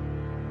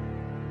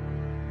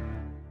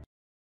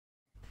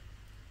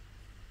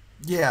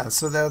 Yeah,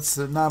 so that's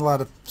not a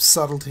lot of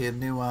subtlety and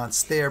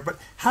nuance there. But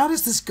how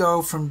does this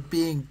go from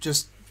being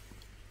just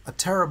a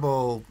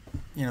terrible,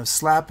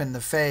 slap in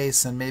the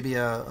face and maybe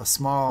a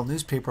small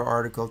newspaper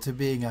article to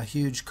being a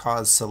huge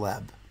cause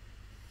celeb?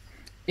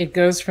 It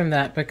goes from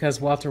that because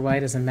Walter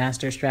White is a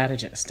master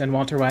strategist, and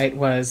Walter White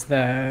was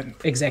the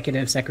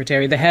executive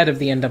secretary, the head of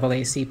the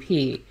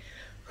NAACP,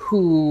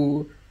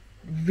 who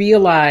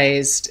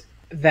realized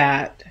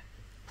that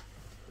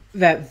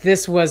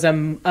this was a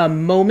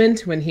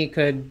moment when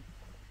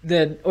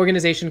the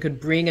organization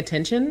could bring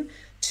attention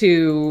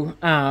to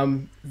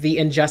the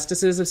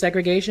injustices of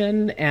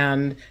segregation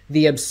and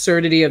the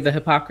absurdity of the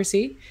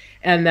hypocrisy,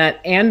 and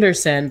that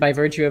Anderson, by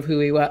virtue of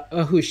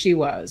who she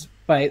was,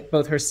 by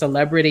both her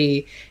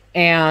celebrity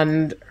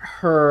and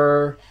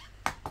her,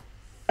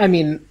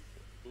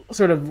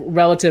 sort of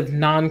relative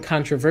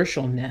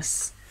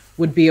non-controversialness,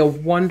 would be a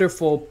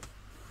wonderful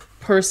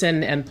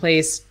person and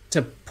place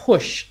to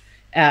push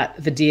at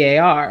the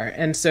DAR.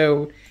 And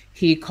so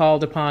he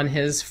called upon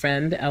his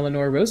friend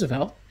Eleanor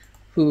Roosevelt,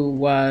 who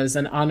was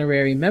an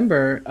honorary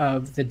member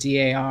of the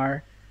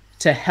DAR,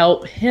 to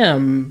help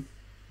him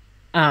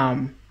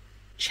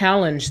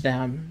challenge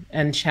them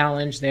and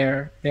challenge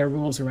their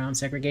rules around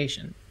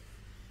segregation.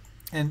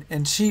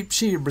 And she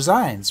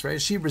resigns,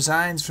 right? She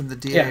resigns from the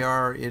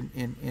DAR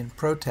in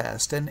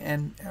protest,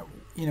 and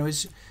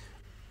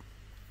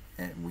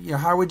you know,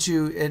 how would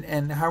you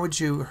and how would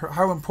you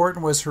how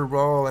important was her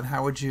role, and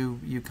how would you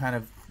kind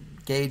of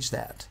gauge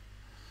that?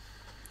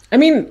 I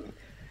mean,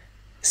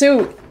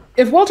 so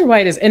if Walter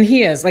White is, and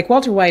he is, like,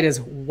 Walter White is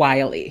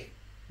wily,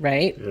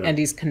 right? Yeah. And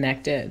he's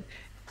connected.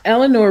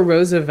 Eleanor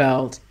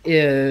Roosevelt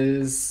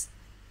is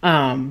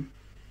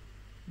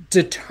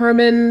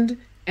determined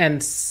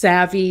and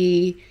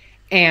savvy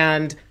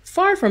and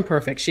far from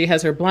perfect. She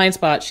has her blind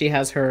spots, she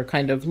has her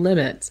kind of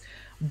limits,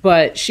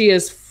 but she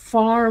is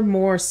far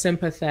more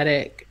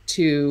sympathetic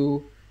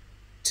to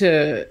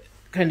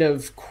kind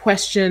of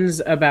questions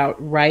about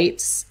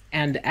rights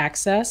and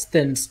access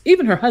than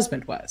even her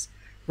husband was,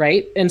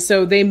 right? And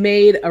so they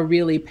made a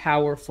really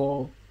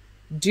powerful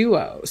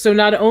duo. So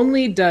not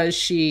only does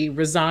she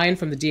resign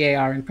from the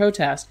DAR in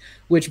protest,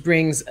 which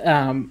brings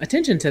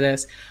attention to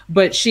this,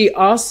 but she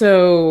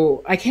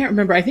also, I can't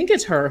remember, I think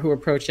it's her who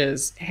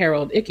approaches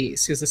Harold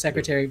Ickes, who's the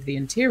Secretary of the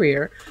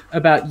Interior,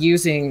 about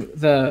using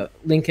the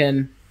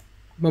Lincoln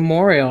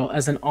Memorial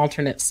as an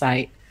alternate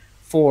site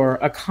for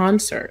a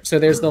concert. So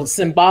there's the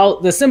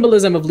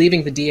symbolism of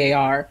leaving the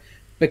DAR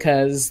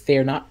because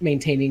they're not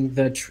maintaining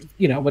the,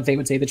 what they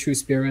would say the true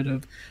spirit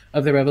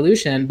of the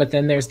revolution. But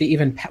then there's the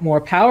even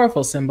more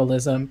powerful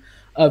symbolism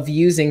of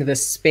using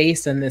this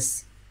space and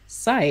this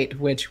site,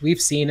 which we've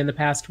seen in the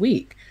past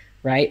week,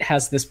 right,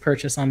 has this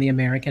purchase on the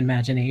American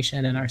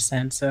imagination and our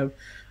sense of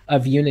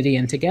unity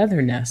and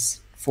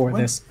togetherness for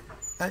this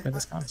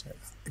concert.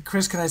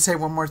 Chris, can I say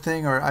one more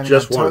thing? Or I mean,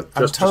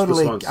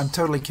 I'm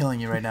totally killing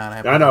you right now,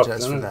 and I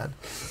apologize for that.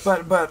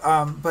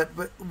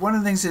 But one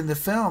of the things in the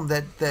film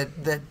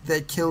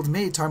that killed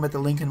me, talking about the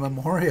Lincoln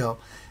Memorial,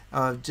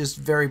 just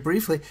very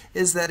briefly,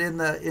 is that in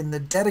the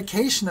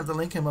dedication of the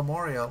Lincoln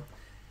Memorial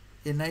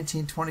in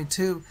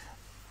 1922,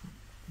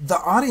 the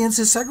audience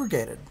is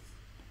segregated,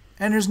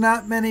 and there's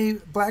not many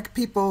black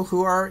people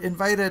who are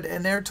invited,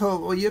 and they're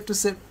told, well, you have to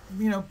sit,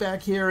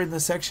 back here in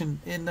the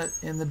section in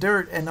the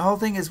dirt. And the whole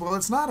thing is, well,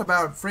 it's not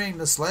about freeing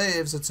the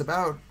slaves, it's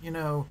about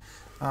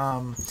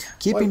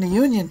keeping the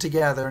Union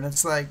together. And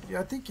it's like,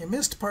 I think you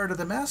missed part of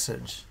the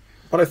message.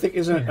 But I think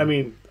I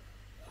mean,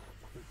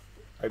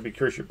 I'd be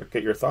curious to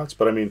get your thoughts,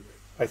 but I mean,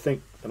 I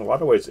think in a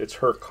lot of ways it's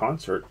her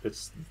concert.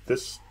 It's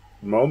this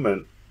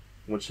moment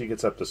when she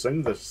gets up to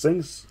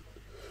sings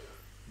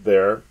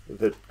there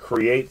that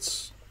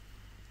creates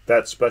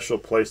that special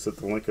place that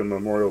the Lincoln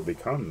Memorial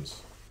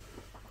becomes.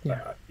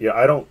 Yeah,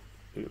 I don't,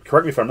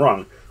 correct me if I'm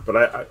wrong,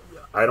 but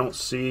I don't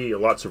see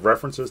lots of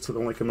references to the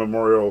Lincoln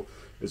Memorial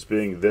as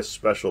being this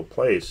special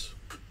place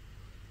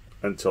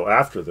until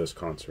after this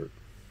concert,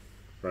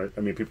 right? I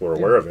mean, people are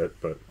aware of it,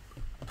 but...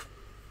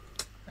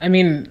 I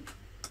mean,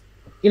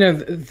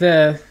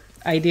 the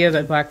idea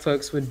that black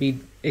folks would be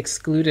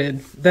excluded,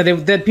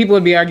 that people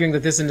would be arguing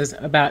that this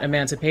isn't about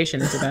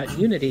emancipation, it's about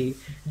unity,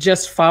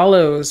 just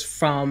follows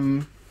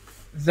from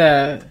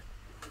the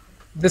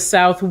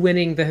South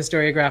winning the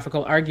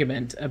historiographical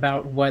argument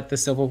about what the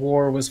Civil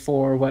War was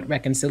for, what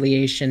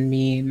reconciliation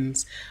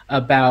means,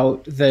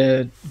 about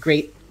the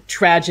great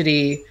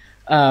tragedy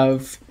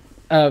of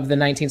the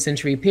 19th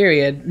century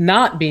period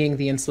not being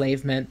the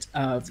enslavement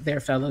of their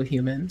fellow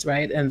humans,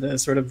 right? And the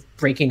sort of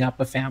breaking up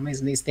of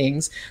families and these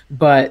things,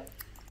 but,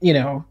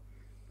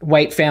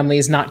 white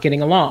families not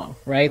getting along,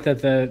 right? That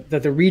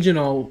the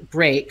regional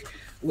break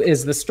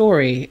is the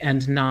story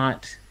and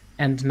not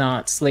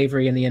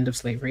slavery and the end of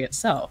slavery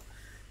itself.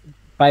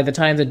 By the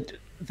time that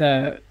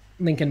the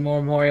Lincoln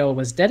Memorial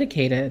was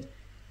dedicated,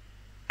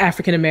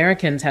 African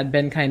Americans had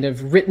been kind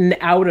of written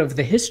out of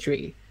the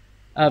history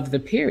of the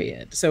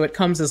period. So it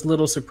comes as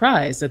little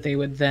surprise that they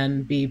would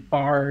then be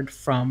barred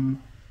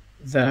from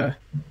the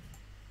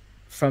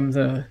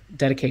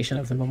dedication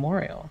of the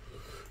memorial.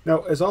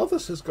 Now, as all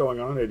this is going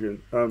on,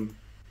 Adriane,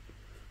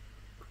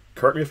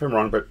 correct me if I'm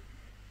wrong, but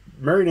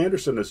Marian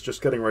Anderson is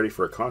just getting ready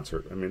for a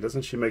concert. I mean,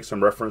 doesn't she make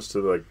some reference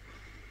to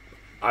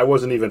I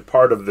wasn't even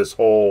part of this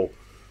whole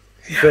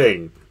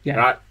thing?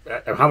 Yeah.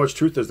 How much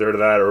truth is there to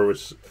that? Or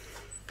is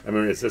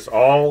this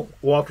all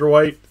Walter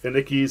White and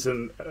Ickes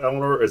and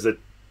Eleanor? Is it?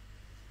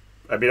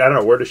 I mean, I don't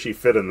know. Where does she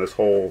fit in this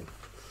whole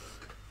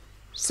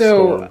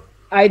storm?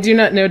 I do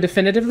not know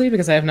definitively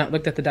because I have not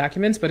looked at the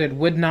documents, but it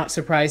would not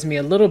surprise me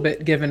a little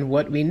bit given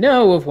what we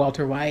know of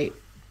Walter White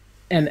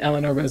and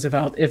Eleanor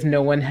Roosevelt if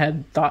no one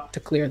had thought to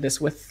clear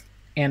this with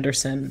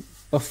Anderson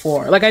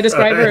before. Like, I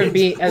describe her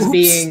as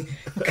being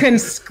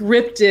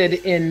conscripted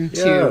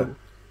into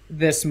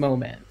this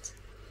moment.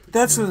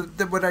 That's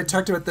what I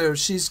talked about there.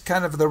 She's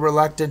kind of the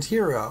reluctant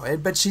hero,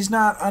 but she's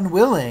not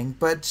unwilling,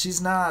 but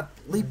she's not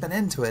leaping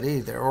into it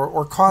either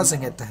or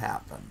causing it to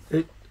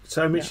happen.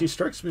 She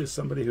strikes me as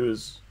somebody who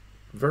is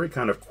very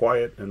kind of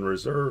quiet and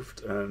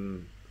reserved,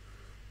 and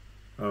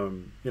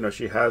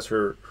she has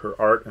her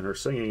art and her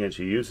singing, and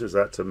she uses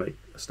that to make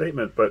a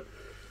statement. But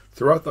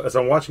throughout as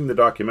I'm watching the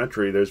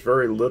documentary, there's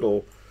very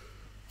little.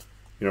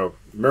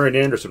 Marian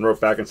Anderson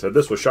wrote back and said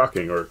this was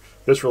shocking, or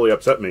this really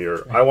upset me,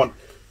 or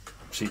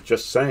she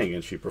just sang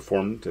and she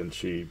performed and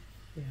she,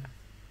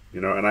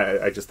 and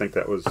I just think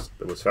that was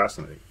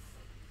fascinating.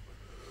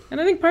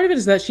 And I think part of it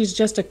is that she's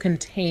just a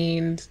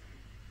contained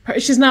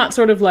she's not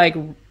sort of like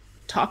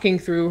talking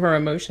through her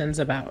emotions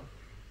about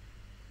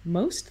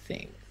most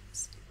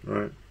things,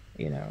 right?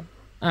 You know,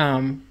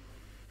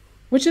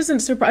 which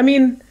isn't super. I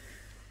mean,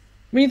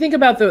 when you think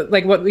about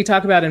what we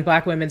talk about in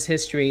Black women's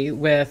history,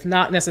 with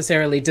not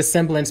necessarily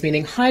dissemblance,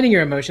 meaning hiding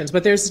your emotions,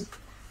 but there's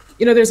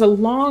a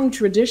long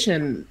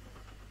tradition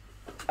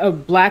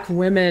of Black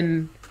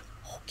women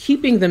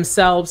keeping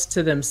themselves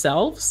to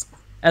themselves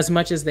as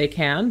much as they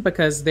can,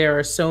 because there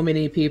are so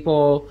many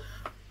people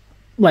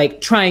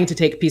like trying to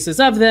take pieces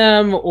of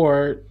them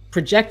or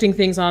projecting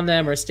things on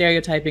them or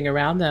stereotyping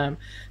around them.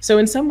 So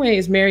in some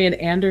ways, Marian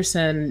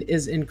Anderson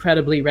is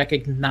incredibly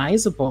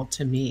recognizable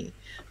to me,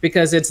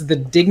 because it's the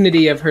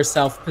dignity of her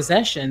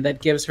self-possession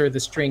that gives her the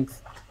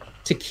strength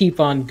to keep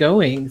on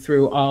going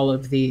through all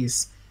of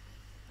these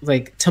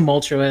like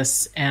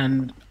tumultuous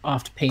and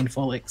oft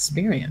painful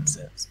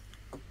experiences.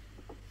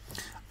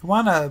 I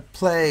want to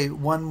play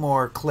one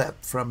more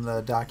clip from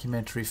the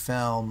documentary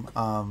film,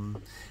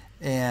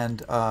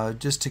 and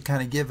just to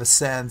kind of give a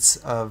sense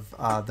of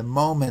the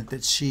moment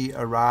that she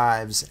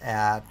arrives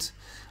at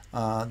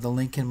the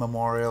Lincoln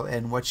Memorial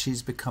and what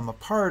she's become a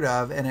part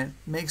of. And it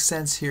makes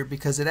sense here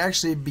because it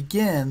actually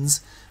begins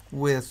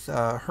with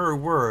her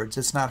words.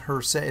 It's not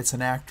her say, it's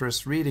an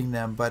actress reading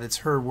them, but it's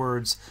her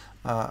words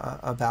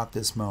about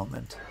this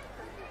moment.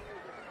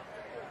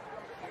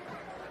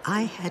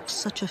 I had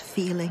such a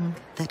feeling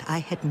that I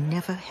had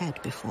never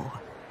had before.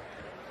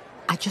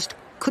 I just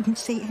couldn't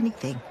say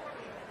anything.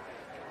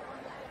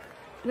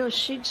 You know,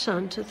 she'd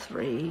sung to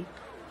 3,000,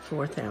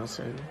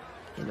 4,000,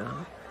 you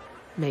know,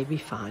 maybe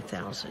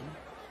 5,000.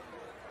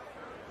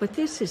 But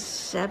this is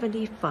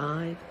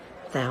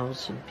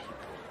 75,000 people.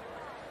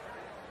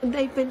 And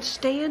they've been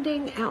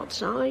standing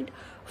outside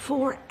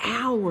for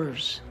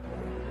hours.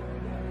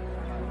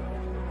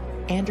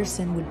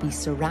 Anderson would be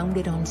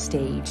surrounded on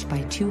stage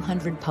by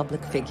 200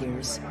 public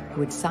figures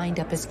who had signed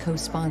up as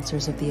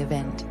co-sponsors of the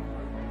event,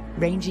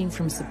 ranging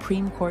from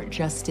Supreme Court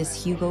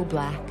Justice Hugo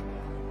Black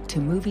to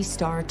movie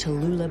star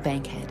Tallulah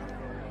Bankhead.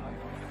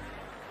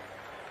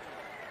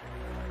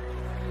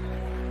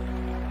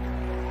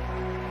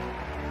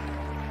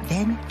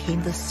 Then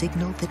came the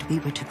signal that we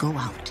were to go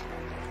out.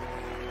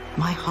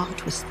 My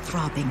heart was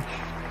throbbing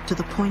to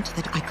the point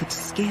that I could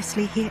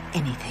scarcely hear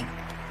anything.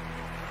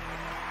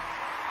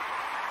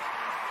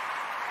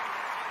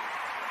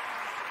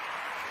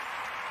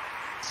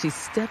 She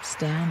steps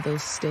down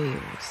those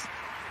stairs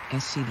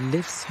and she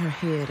lifts her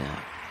head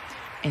up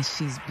and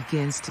she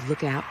begins to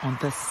look out on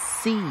the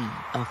sea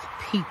of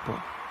people.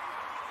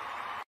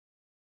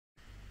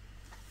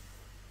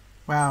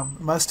 Wow,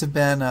 it must have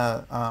been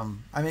I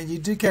mean, you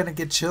do kind of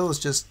get chills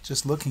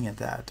just looking at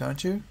that,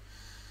 don't you?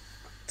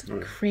 It's a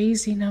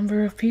crazy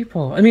number of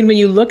people. I mean, when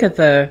you look at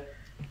the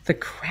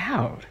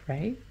crowd,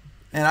 right?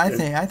 And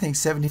I think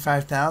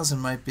 75,000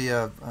 might be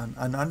an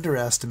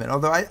underestimate.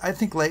 Although I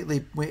think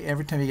lately,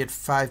 every time you get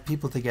 5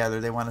 people together,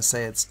 they want to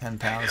say it's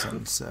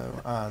 10,000. So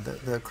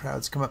the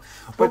crowds come up.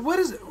 But what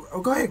is it?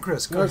 Oh, go ahead,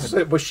 Chris. Go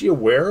ahead. Was she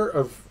aware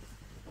of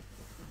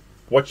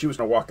what she was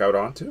going to walk out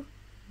onto?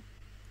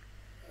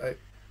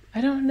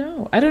 I don't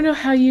know. I don't know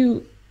how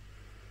you,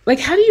 like,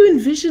 how do you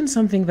envision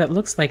something that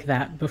looks like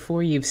that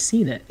before you've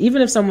seen it?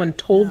 Even if someone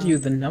told you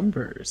the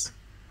numbers.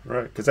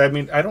 Right. Because, I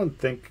mean, I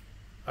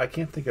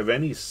can't think of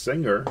any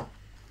singer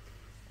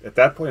at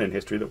that point in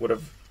history that would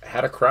have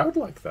had a crowd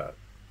like that.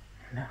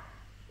 No.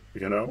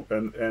 You know,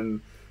 and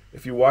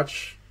if you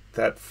watch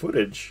that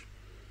footage,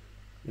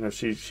 you know,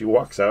 she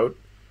walks out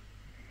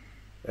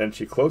and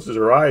she closes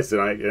her eyes,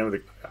 and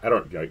you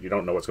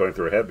don't know what's going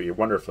through her head, but you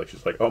wonder if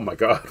she's like, oh my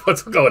God,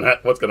 what's going to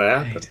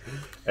happen? Right.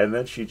 And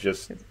then she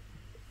just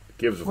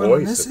gives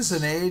voice. This is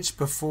an age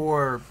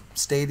before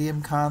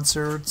stadium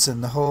concerts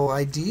and the whole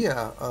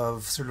idea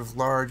of sort of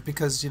large,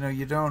 because, you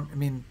know,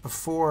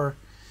 before,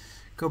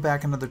 go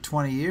back another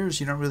 20 years,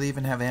 you don't really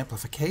even have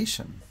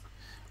amplification,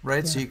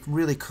 right? Yeah. So you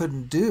really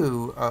couldn't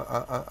do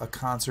a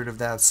concert of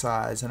that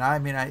size. And I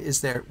mean,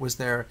 was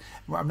there,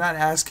 I'm not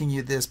asking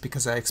you this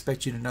because I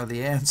expect you to know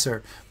the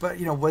answer, but,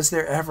 you know, was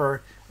there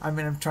ever, I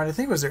mean, I'm trying to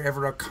think, was there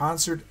ever a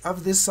concert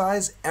of this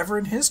size ever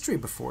in history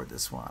before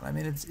this one? I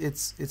mean,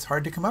 it's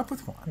hard to come up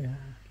with one. Yeah.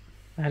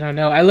 I don't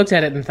know. I looked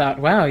at it and thought,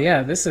 wow,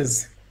 yeah, this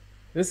is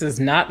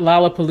not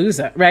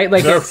Lollapalooza, right?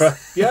 Like,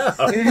 yeah.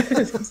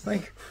 It's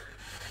like,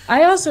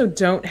 I also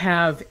don't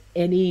have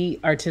any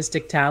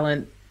artistic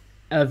talent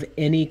of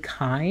any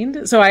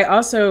kind. So I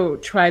also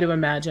try to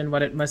imagine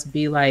what it must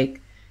be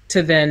like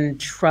to then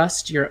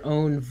trust your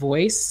own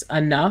voice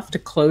enough to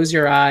close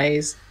your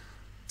eyes,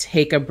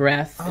 take a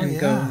breath, and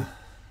go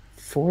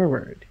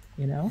forward,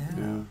 you know?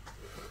 Yeah.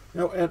 You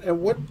know,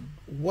 and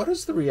what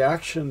is the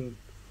reaction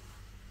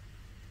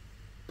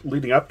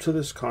leading up to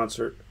this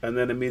concert and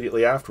then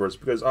immediately afterwards?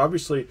 Because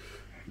obviously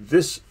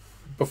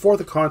before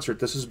the concert,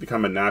 this has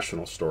become a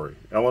national story.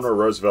 Eleanor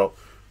Roosevelt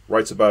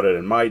writes about it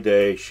in My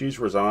Day. She's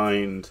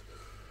resigned.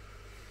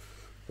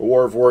 The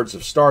War of Words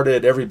have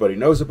started. Everybody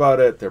knows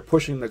about it. They're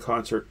pushing the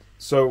concert.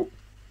 So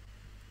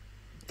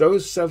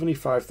those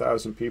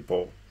 75,000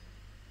 people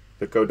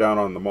that go down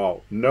on the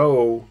mall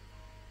know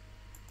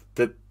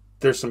that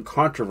there's some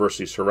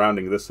controversy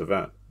surrounding this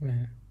event.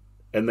 Right.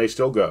 And they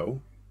still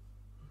go.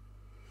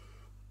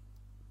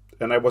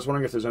 And I was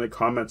wondering if there's any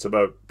comments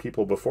about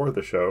people before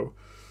the show,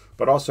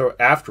 but also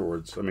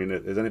afterwards. I mean,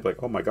 is anybody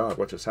like, oh my God,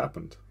 what just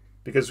happened?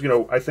 Because, you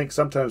know, I think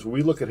sometimes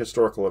we look at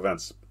historical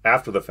events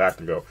after the fact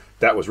and go,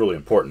 that was really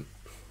important.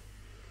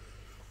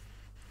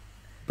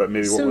 But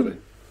maybe what were they?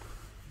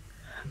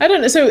 I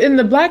don't know. So in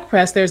the Black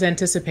press, there's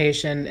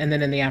anticipation, and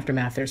then in the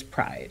aftermath, there's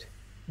pride,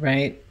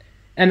 right?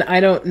 And I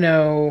don't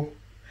know.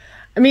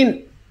 I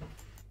mean,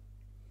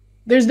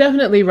 there's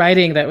definitely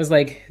writing that was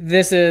like,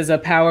 this is a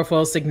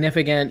powerful,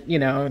 significant, you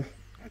know,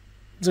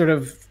 sort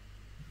of,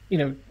 you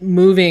know,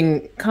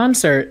 moving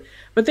concert.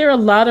 But there are a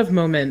lot of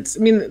moments.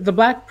 I mean, the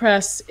Black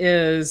press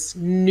is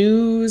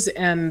news,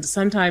 and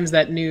sometimes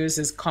that news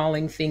is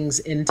calling things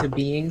into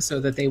being so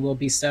that they will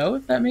be so,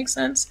 if that makes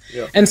sense.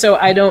 Yeah. And so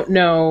I don't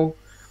know,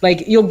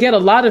 like, you'll get a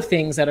lot of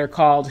things that are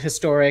called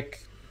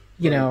historic,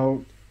 you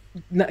know,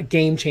 not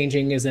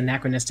game-changing is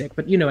anachronistic,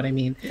 but you know what I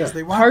mean. Because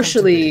they want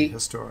partially them to be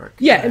historic.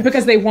 Yeah, right.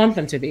 because they want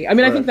them to be. I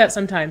mean, I Right. think that's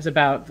sometimes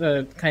about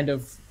the kind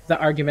of the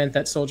argument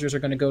that soldiers are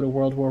going to go to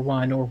World War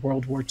I or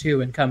World War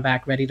II and come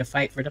back ready to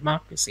fight for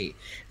democracy.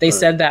 They Right.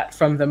 said that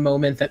from the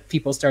moment that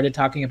people started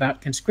talking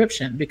about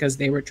conscription, because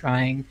they were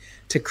trying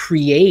to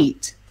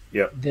create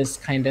Yep. this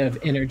kind of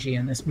energy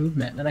and this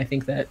movement. And I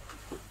think that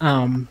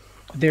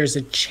there's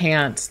a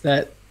chance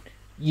that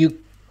you,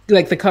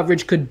 like, the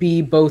coverage could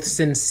be both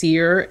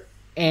sincere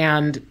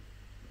and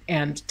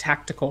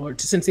tactical, or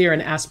sincere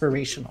and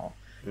aspirational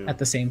at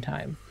the same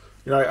time.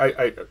 You know,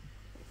 I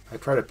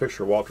try to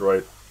picture Walter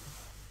White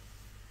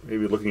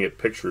maybe looking at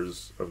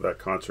pictures of that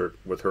concert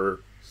with her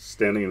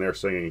standing there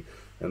singing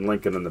and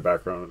Lincoln in the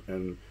background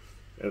and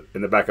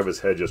in the back of his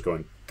head just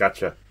going,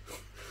 gotcha.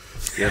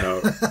 You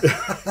know,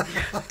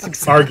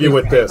 argue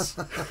with this.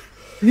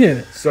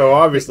 Yeah. So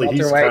obviously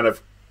Walter he's White. kind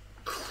of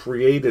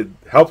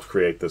helped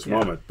create this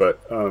moment. But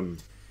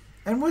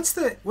and what's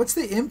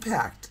the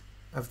impact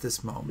of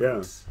this moment?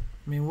 Yeah.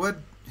 I mean, what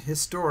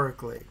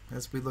historically,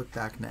 as we look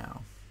back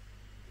now?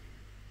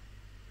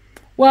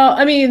 Well,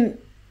 I mean,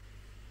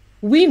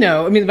 we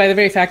know, I mean, by the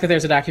very fact that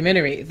there's a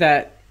documentary,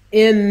 that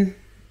on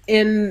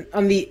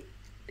the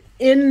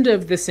end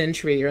of the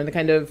century, or in the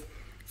kind of,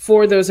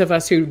 for those of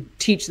us who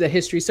teach the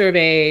history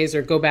surveys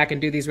or go back and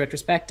do these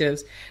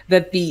retrospectives,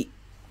 that the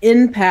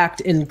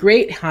impact in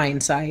great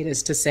hindsight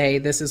is to say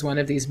this is one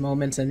of these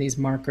moments and these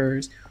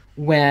markers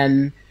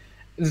when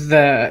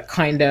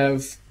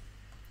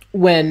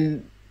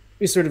when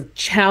we sort of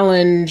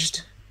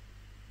challenged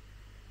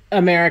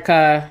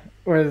America,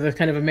 or the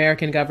kind of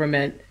American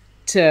government,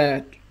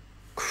 to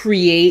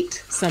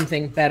create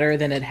something better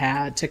than it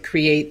had, to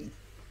create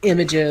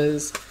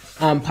images,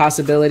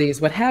 possibilities,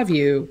 what have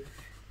you.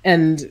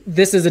 And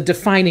this is a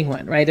defining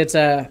one, right? It's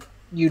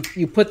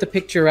you put the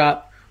picture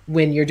up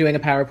when you're doing a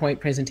PowerPoint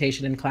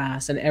presentation in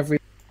class, and every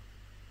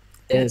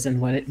is and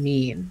what it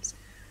means.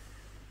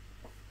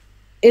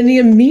 In the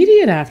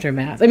immediate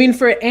aftermath, I mean,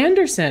 for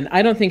Anderson,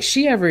 I don't think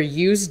she ever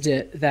used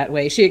it that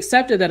way. She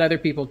accepted that other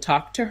people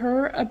talked to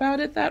her about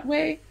it that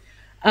way.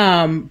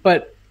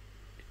 But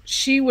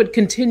she would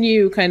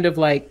continue kind of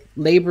like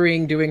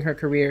laboring, doing her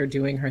career,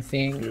 doing her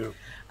thing.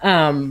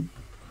 Yeah.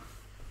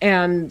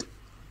 And,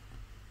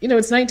 you know,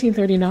 it's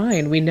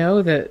 1939. We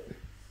know that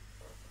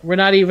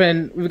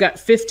we've got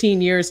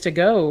 15 years to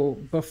go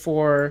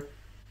before,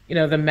 you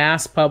know, the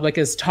mass public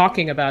is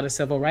talking about a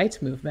civil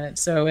rights movement.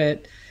 So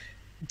it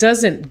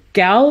doesn't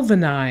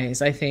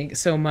galvanize, I think,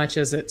 so much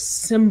as it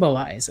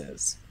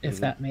symbolizes, if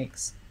that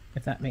makes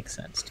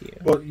sense to you.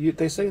 Well,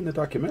 they say in the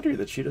documentary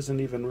that she doesn't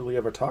even really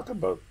ever talk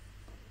about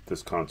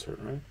this concert,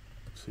 right?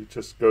 She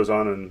just goes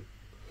on, and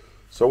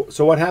so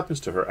what happens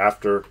to her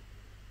after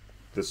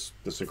this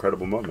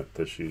incredible moment?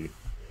 Does she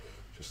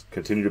just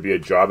continue to be a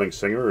jobbing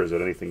singer, or is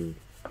it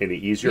any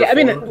easier? Yeah, I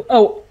mean,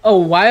 for her?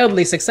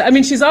 Wildly successful. I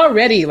mean, she's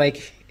already,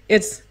 like,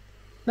 it's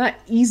not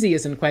easy,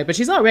 isn't quite, but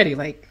she's already,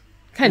 like,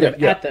 kind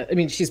of at the, I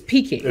mean, she's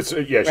peaking,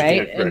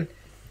 right?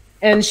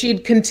 And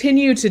she'd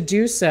continue to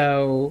do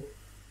so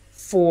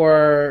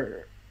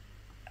for,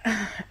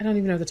 I don't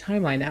even know the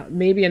timeline now,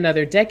 maybe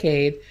another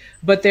decade.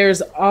 But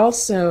there's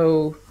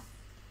also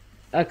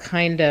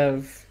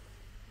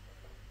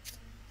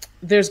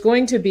there's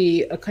going to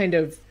be a kind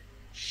of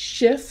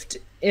shift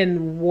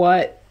in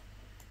what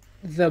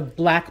the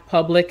Black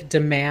public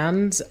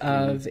demands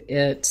of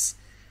its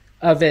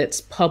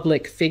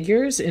public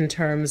figures, in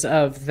terms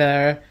of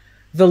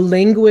the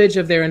language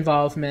of their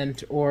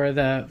involvement, or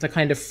the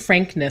kind of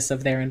frankness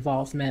of their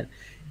involvement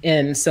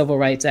in civil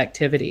rights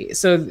activity.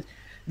 So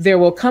there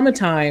will come a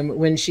time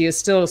when she is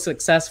still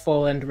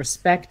successful and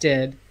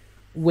respected,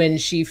 when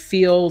she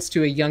feels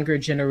to a younger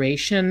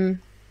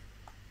generation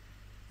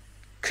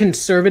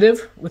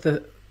conservative, with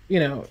a, you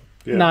know,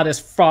 not as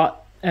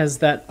fraught as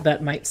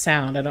that might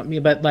sound. I don't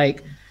mean, but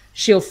like,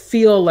 she'll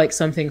feel like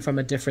something from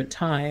a different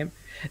time.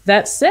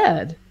 That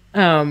said,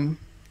 when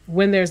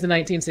there's the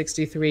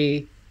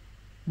 1963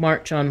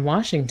 March on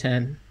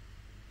Washington,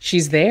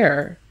 she's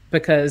there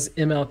because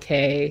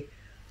MLK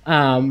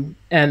and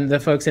the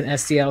folks in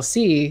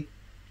SCLC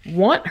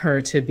want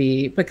her to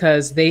be,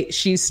 because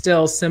she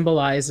still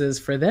symbolizes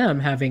for them,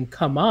 having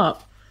come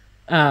up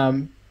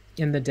in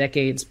the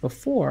decades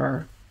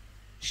before,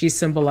 she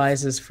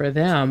symbolizes for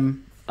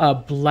them a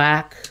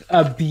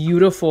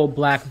beautiful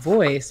Black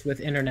voice with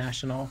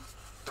international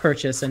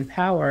purchase and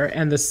power.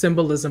 And the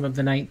symbolism of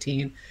the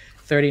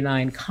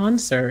 1939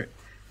 concert,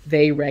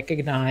 they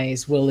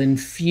recognize, will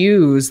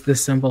infuse the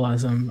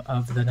symbolism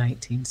of the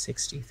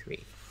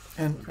 1963.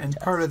 And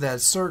part of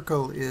that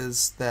circle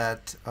is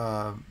that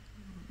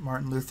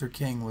Martin Luther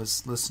King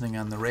was listening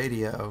on the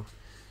radio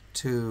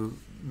to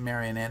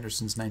Marian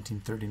Anderson's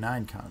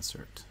 1939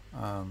 concert.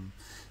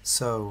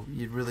 So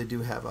you really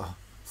do have a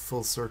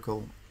full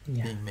circle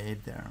being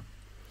made there.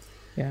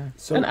 Yeah.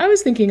 So, and I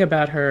was thinking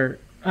about her.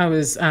 I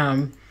was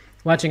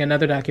watching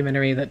another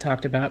documentary that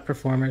talked about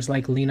performers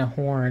like Lena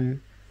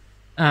Horne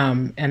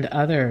and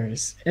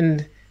others.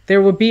 And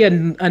there will be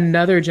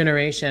another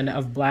generation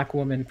of Black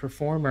woman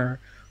performer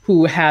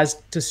who has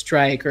to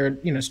strike, or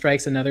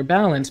strikes another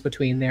balance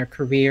between their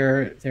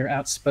career, their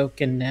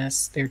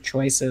outspokenness, their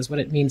choices, what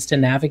it means to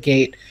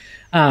navigate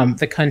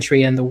the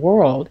country and the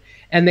world.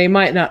 And they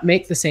might not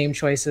make the same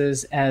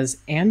choices as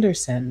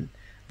Anderson,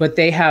 but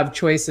they have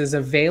choices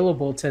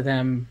available to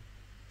them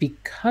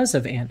because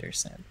of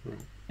Anderson.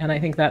 And I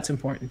think that's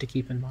important to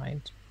keep in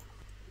mind.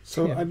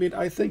 So, I mean,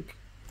 I think,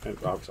 and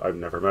obviously I've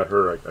never met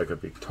her, I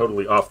could be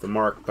totally off the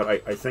mark, but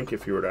I think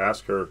if you were to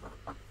ask her,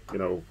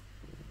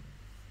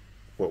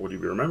 what would you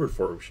be remembered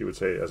for, she would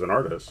say as an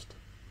artist.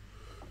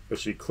 But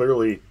she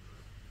clearly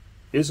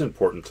is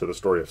important to the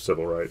story of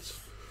civil rights.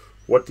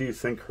 What do you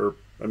think her,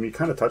 I mean, you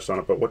kind of touched on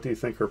it, but what do you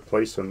think her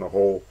place in the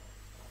whole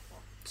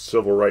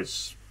civil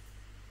rights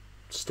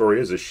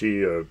story is? Is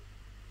she a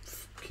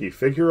key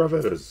figure of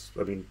it?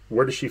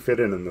 Where does she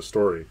fit in the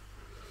story?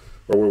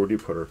 Or where would you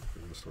put her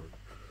in the story?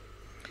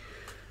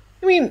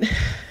 I mean,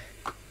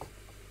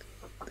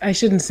 I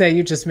shouldn't say,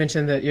 you just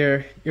mentioned that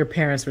your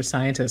parents were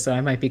scientists, so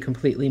I might be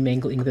completely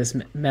mangling this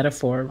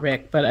metaphor,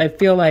 Rick, but I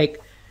feel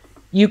like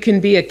you can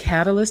be a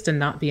catalyst and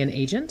not be an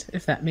agent,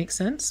 if that makes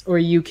sense. Or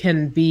you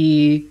can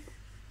be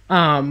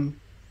a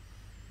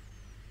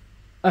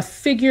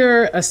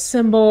figure, a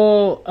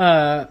symbol,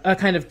 a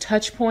kind of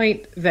touch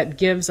point that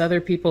gives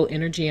other people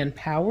energy and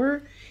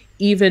power,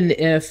 even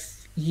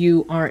if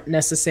you aren't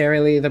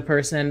necessarily the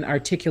person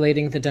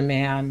articulating the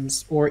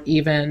demands, or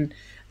even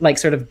like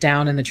sort of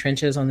down in the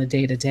trenches on the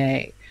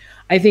day-to-day.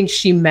 I think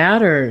she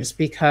matters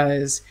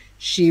because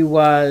she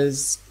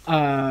was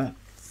a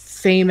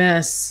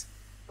famous,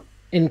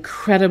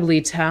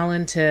 incredibly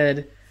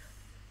talented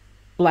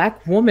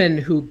Black woman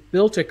who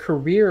built a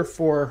career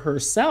for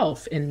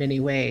herself in many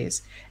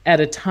ways at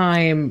a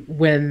time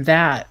when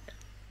that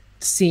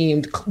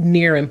seemed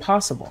near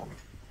impossible.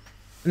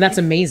 And that's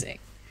amazing,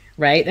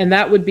 right? And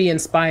that would be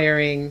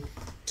inspiring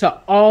to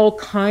all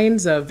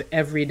kinds of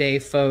everyday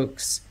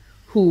folks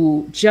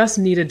who just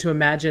needed to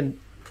imagine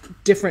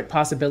different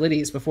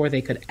possibilities before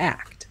they could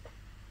act,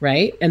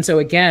 right? And so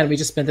again, we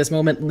just spent this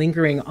moment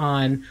lingering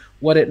on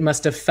what it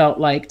must have felt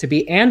like to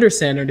be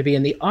Anderson, or to be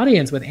in the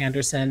audience with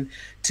Anderson,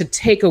 to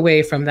take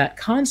away from that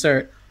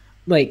concert,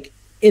 like,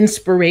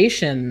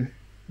 inspiration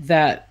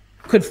that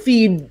could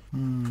feed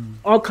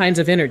all kinds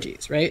of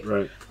energies, right?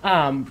 Right.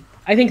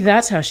 I think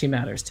that's how she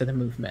matters to the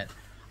movement.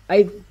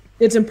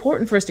 It's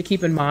important for us to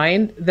keep in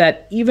mind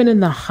that even in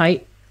the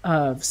height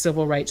of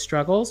civil rights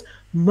struggles,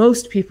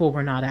 most people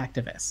were not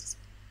activists,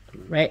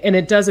 right? And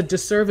it does a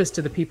disservice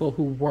to the people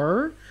who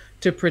were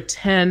to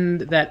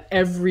pretend that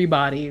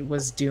everybody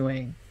was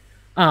doing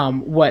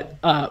what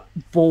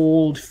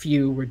bold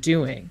few were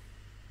doing.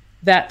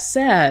 That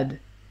said,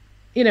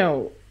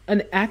 an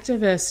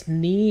activist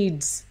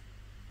needs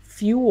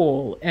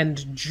fuel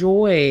and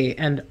joy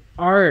and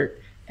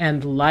art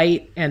and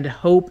light and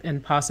hope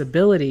and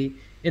possibility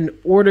in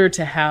order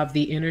to have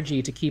the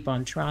energy to keep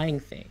on trying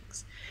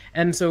things.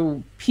 And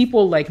so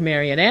people like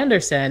Marian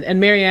Anderson, and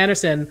Marian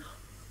Anderson,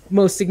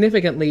 most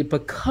significantly,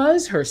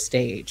 because her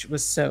stage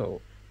was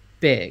so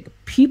big,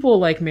 people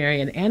like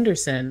Marian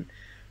Anderson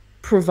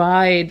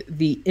provide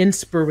the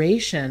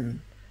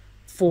inspiration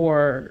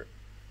for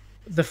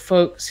the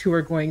folks who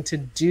are going to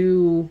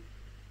do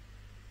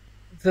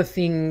the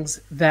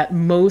things that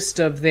most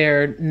of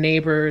their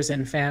neighbors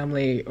and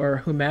family or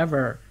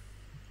whomever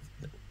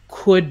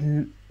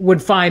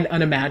would find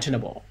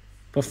unimaginable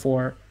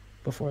before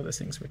those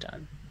things were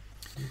done.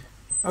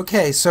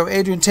 Okay, so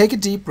Adriane, take a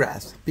deep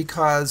breath,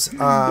 because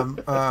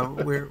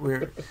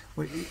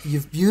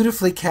you've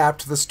beautifully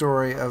capped the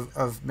story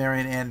of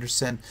Marian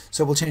Anderson.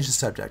 So we'll change the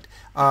subject.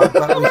 And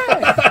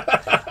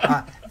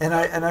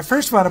I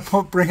first want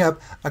to bring up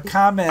a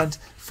comment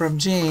from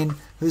Jean,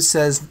 who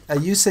says,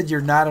 you said you're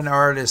not an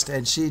artist,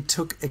 and she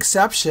took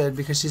exception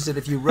because she said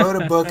if you wrote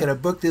a book and a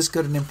book this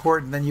good and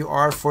important, then you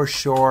are for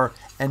sure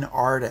an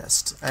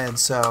artist. And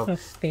so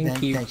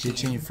thank you,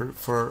 Gene,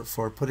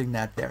 for putting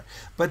that there.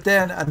 But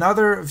then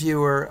another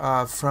viewer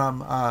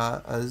from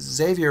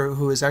Xavier,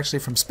 who is actually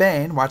from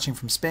Spain, watching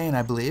from Spain,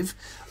 I believe,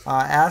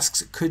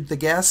 asks, could the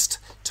guest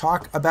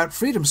talk about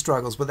freedom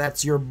struggles? Well,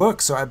 that's your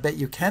book, so I bet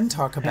you can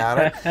talk about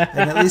it,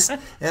 and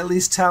at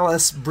least tell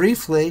us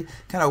briefly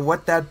kind of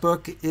what that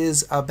book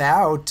is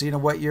about.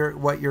 What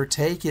your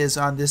take is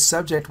on this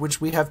subject, which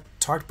we have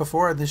talked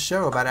before on this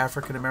show about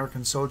African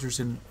American soldiers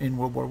in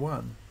World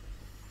War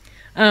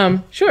I.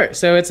 Sure.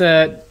 So it's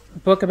a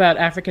book about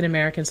African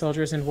American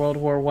soldiers in World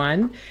War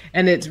I,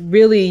 and it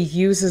really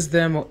uses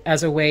them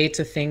as a way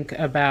to think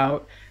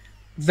about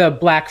the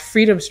Black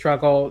freedom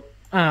struggle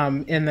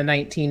in the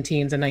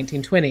 19-teens and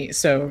 1920s.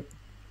 So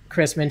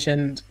Chris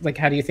mentioned, like,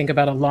 how do you think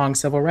about a long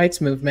civil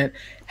rights movement?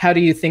 How do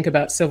you think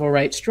about civil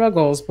rights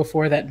struggles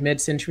before that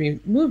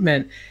mid-century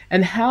movement?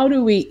 And how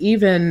do we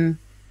even,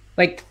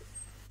 like,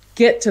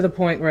 get to the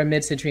point where a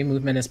mid-century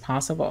movement is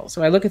possible?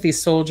 So I look at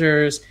these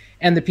soldiers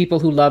and the people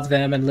who love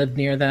them and lived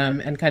near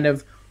them and kind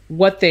of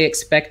what they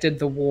expected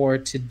the war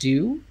to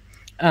do,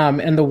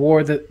 and the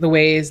war, the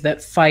ways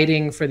that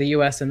fighting for the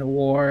U.S. in the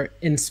war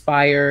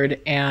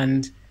inspired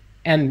and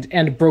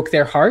broke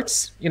their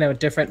hearts, at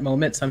different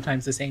moments,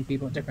 sometimes the same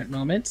people at different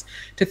moments,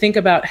 to think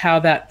about how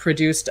that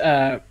produced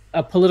a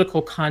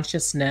political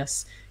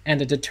consciousness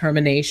and a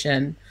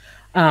determination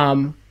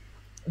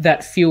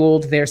that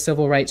fueled their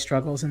civil rights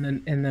struggles in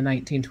the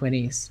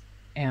 1920s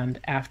and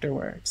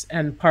afterwards.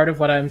 And part of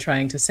what I'm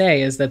trying to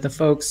say is that the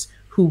folks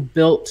who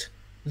built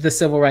the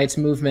civil rights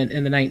movement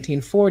in the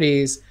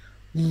 1940s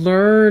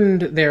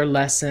learned their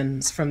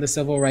lessons from the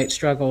civil rights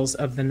struggles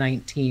of the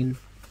 1920s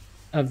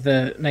and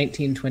the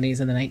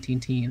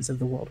 19-teens of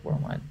the World War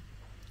I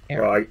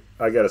era. Well,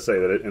 I got to say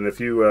that, and if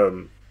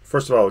you,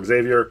 first of all,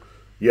 Xavier,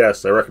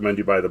 yes, I recommend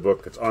you buy the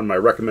book. It's on my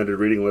recommended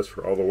reading list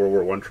for all the World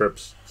War I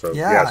trips. So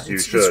yes, you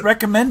should. It's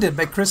recommended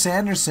by Chris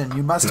Anderson.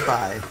 You must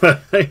buy.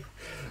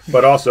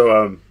 But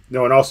also,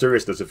 no, in all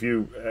seriousness, if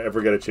you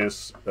ever get a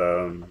chance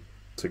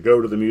to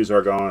go to the Meuse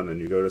Argonne and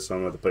you go to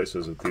some of the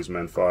places that these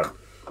men fought,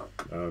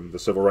 the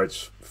civil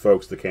rights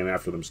folks that came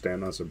after them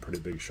stand on some pretty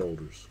big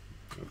shoulders.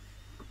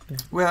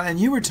 Well, and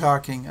you were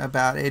talking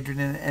about,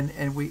 Adriane,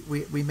 and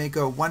we may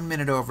go 1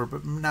 minute over,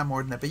 but not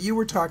more than that. But you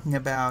were talking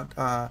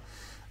about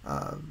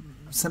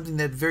something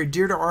that's very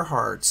dear to our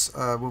hearts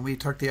when we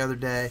talked the other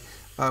day,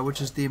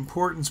 which is the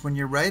importance when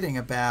you're writing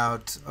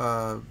about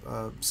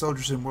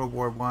soldiers in World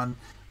War I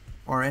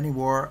or any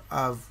war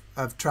of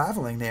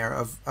traveling there,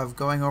 of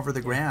going over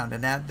the ground.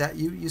 And that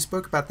you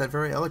spoke about that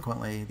very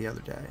eloquently the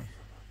other day.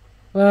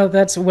 Well,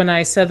 that's when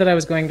I said that I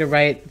was going to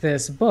write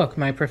this book.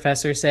 My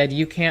professor said,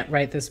 you can't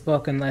write this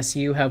book unless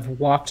you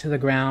have walked the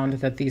ground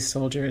that these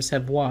soldiers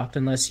have walked,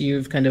 unless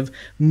you've kind of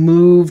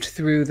moved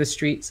through the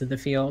streets of the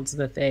fields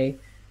that they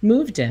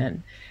moved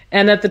in.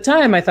 And at the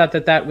time, I thought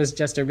that that was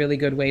just a really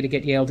good way to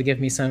get Yale to give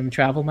me some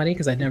travel money,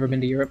 because I'd never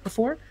been to Europe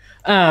before.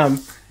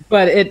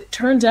 But it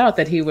turns out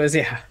that he was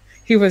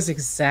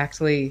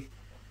exactly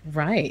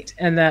right.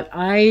 And that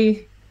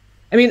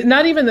I mean,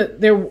 not even that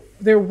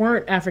there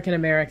weren't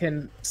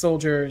African-American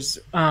soldiers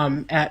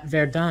at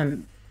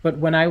Verdun, but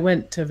when I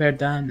went to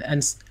Verdun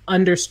and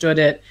understood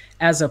it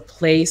as a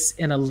place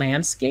in a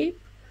landscape,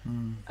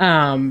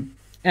 and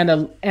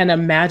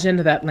imagined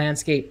that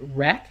landscape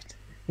wrecked,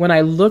 when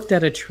I looked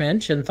at a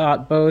trench and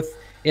thought both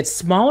it's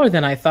smaller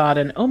than I thought,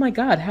 and oh my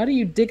God, how do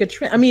you dig a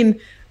trench? I mean,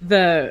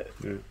 the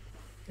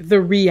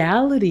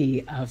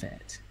reality of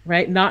it,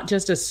 right? Not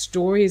just as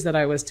stories that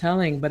I was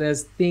telling, but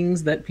as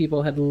things that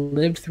people had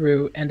lived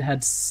through and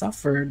had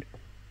suffered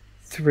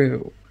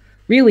through,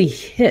 really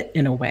hit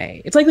in a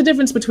way. It's like the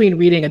difference between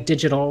reading a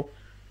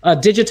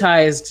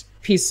digitized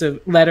piece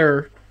of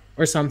letter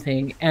or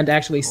something and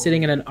actually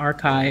sitting in an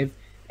archive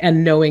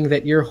and knowing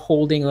that you're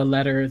holding a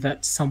letter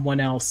that someone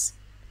else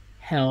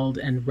held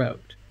and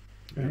wrote.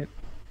 Right?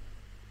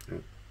 Yeah.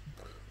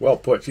 Well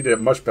put. You did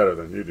it much better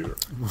than you do.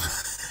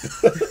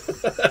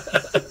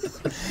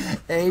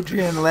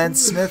 Adriane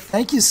Lentz-Smith,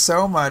 thank you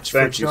so much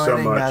for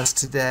joining us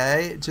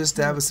today.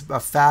 That was a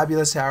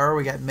fabulous hour.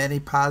 We got many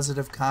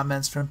positive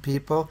comments from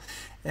people,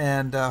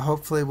 and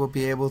hopefully we'll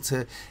be able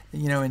to,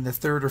 in the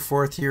third or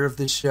fourth year of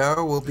the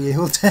show, we'll be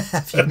able to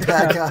have you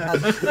back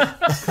on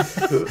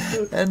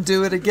and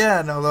do it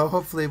again, although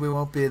hopefully we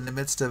won't be in the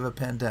midst of a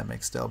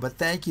pandemic still. But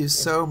thank you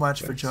so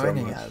much for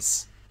joining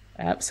us.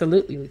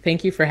 Absolutely.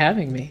 Thank you for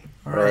having me.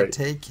 All right.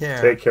 Take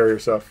care. Take care of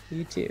yourself.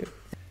 You too.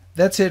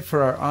 That's it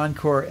for our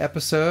Encore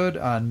episode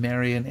on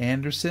Marian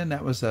Anderson.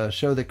 That was a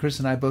show that Chris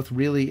and I both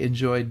really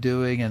enjoyed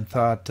doing and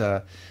thought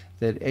that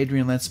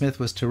Adriane Lentz-Smith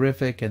was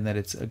terrific and that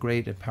it's a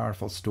great and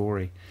powerful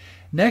story.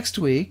 Next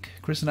week,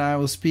 Chris and I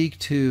will speak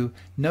to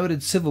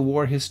noted Civil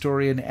War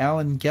historian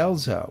Alan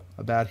Gelzo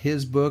about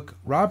his book,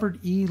 Robert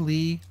E.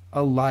 Lee,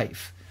 A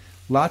Life.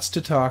 Lots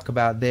to talk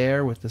about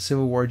there with the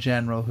Civil War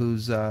general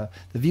whose the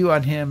view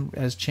on him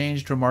has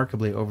changed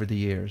remarkably over the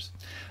years.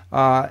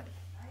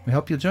 We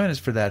hope you'll join us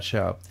for that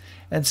show.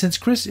 And since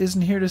Chris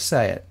isn't here to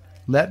say it,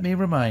 let me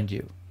remind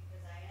you,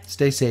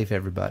 stay safe,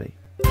 everybody.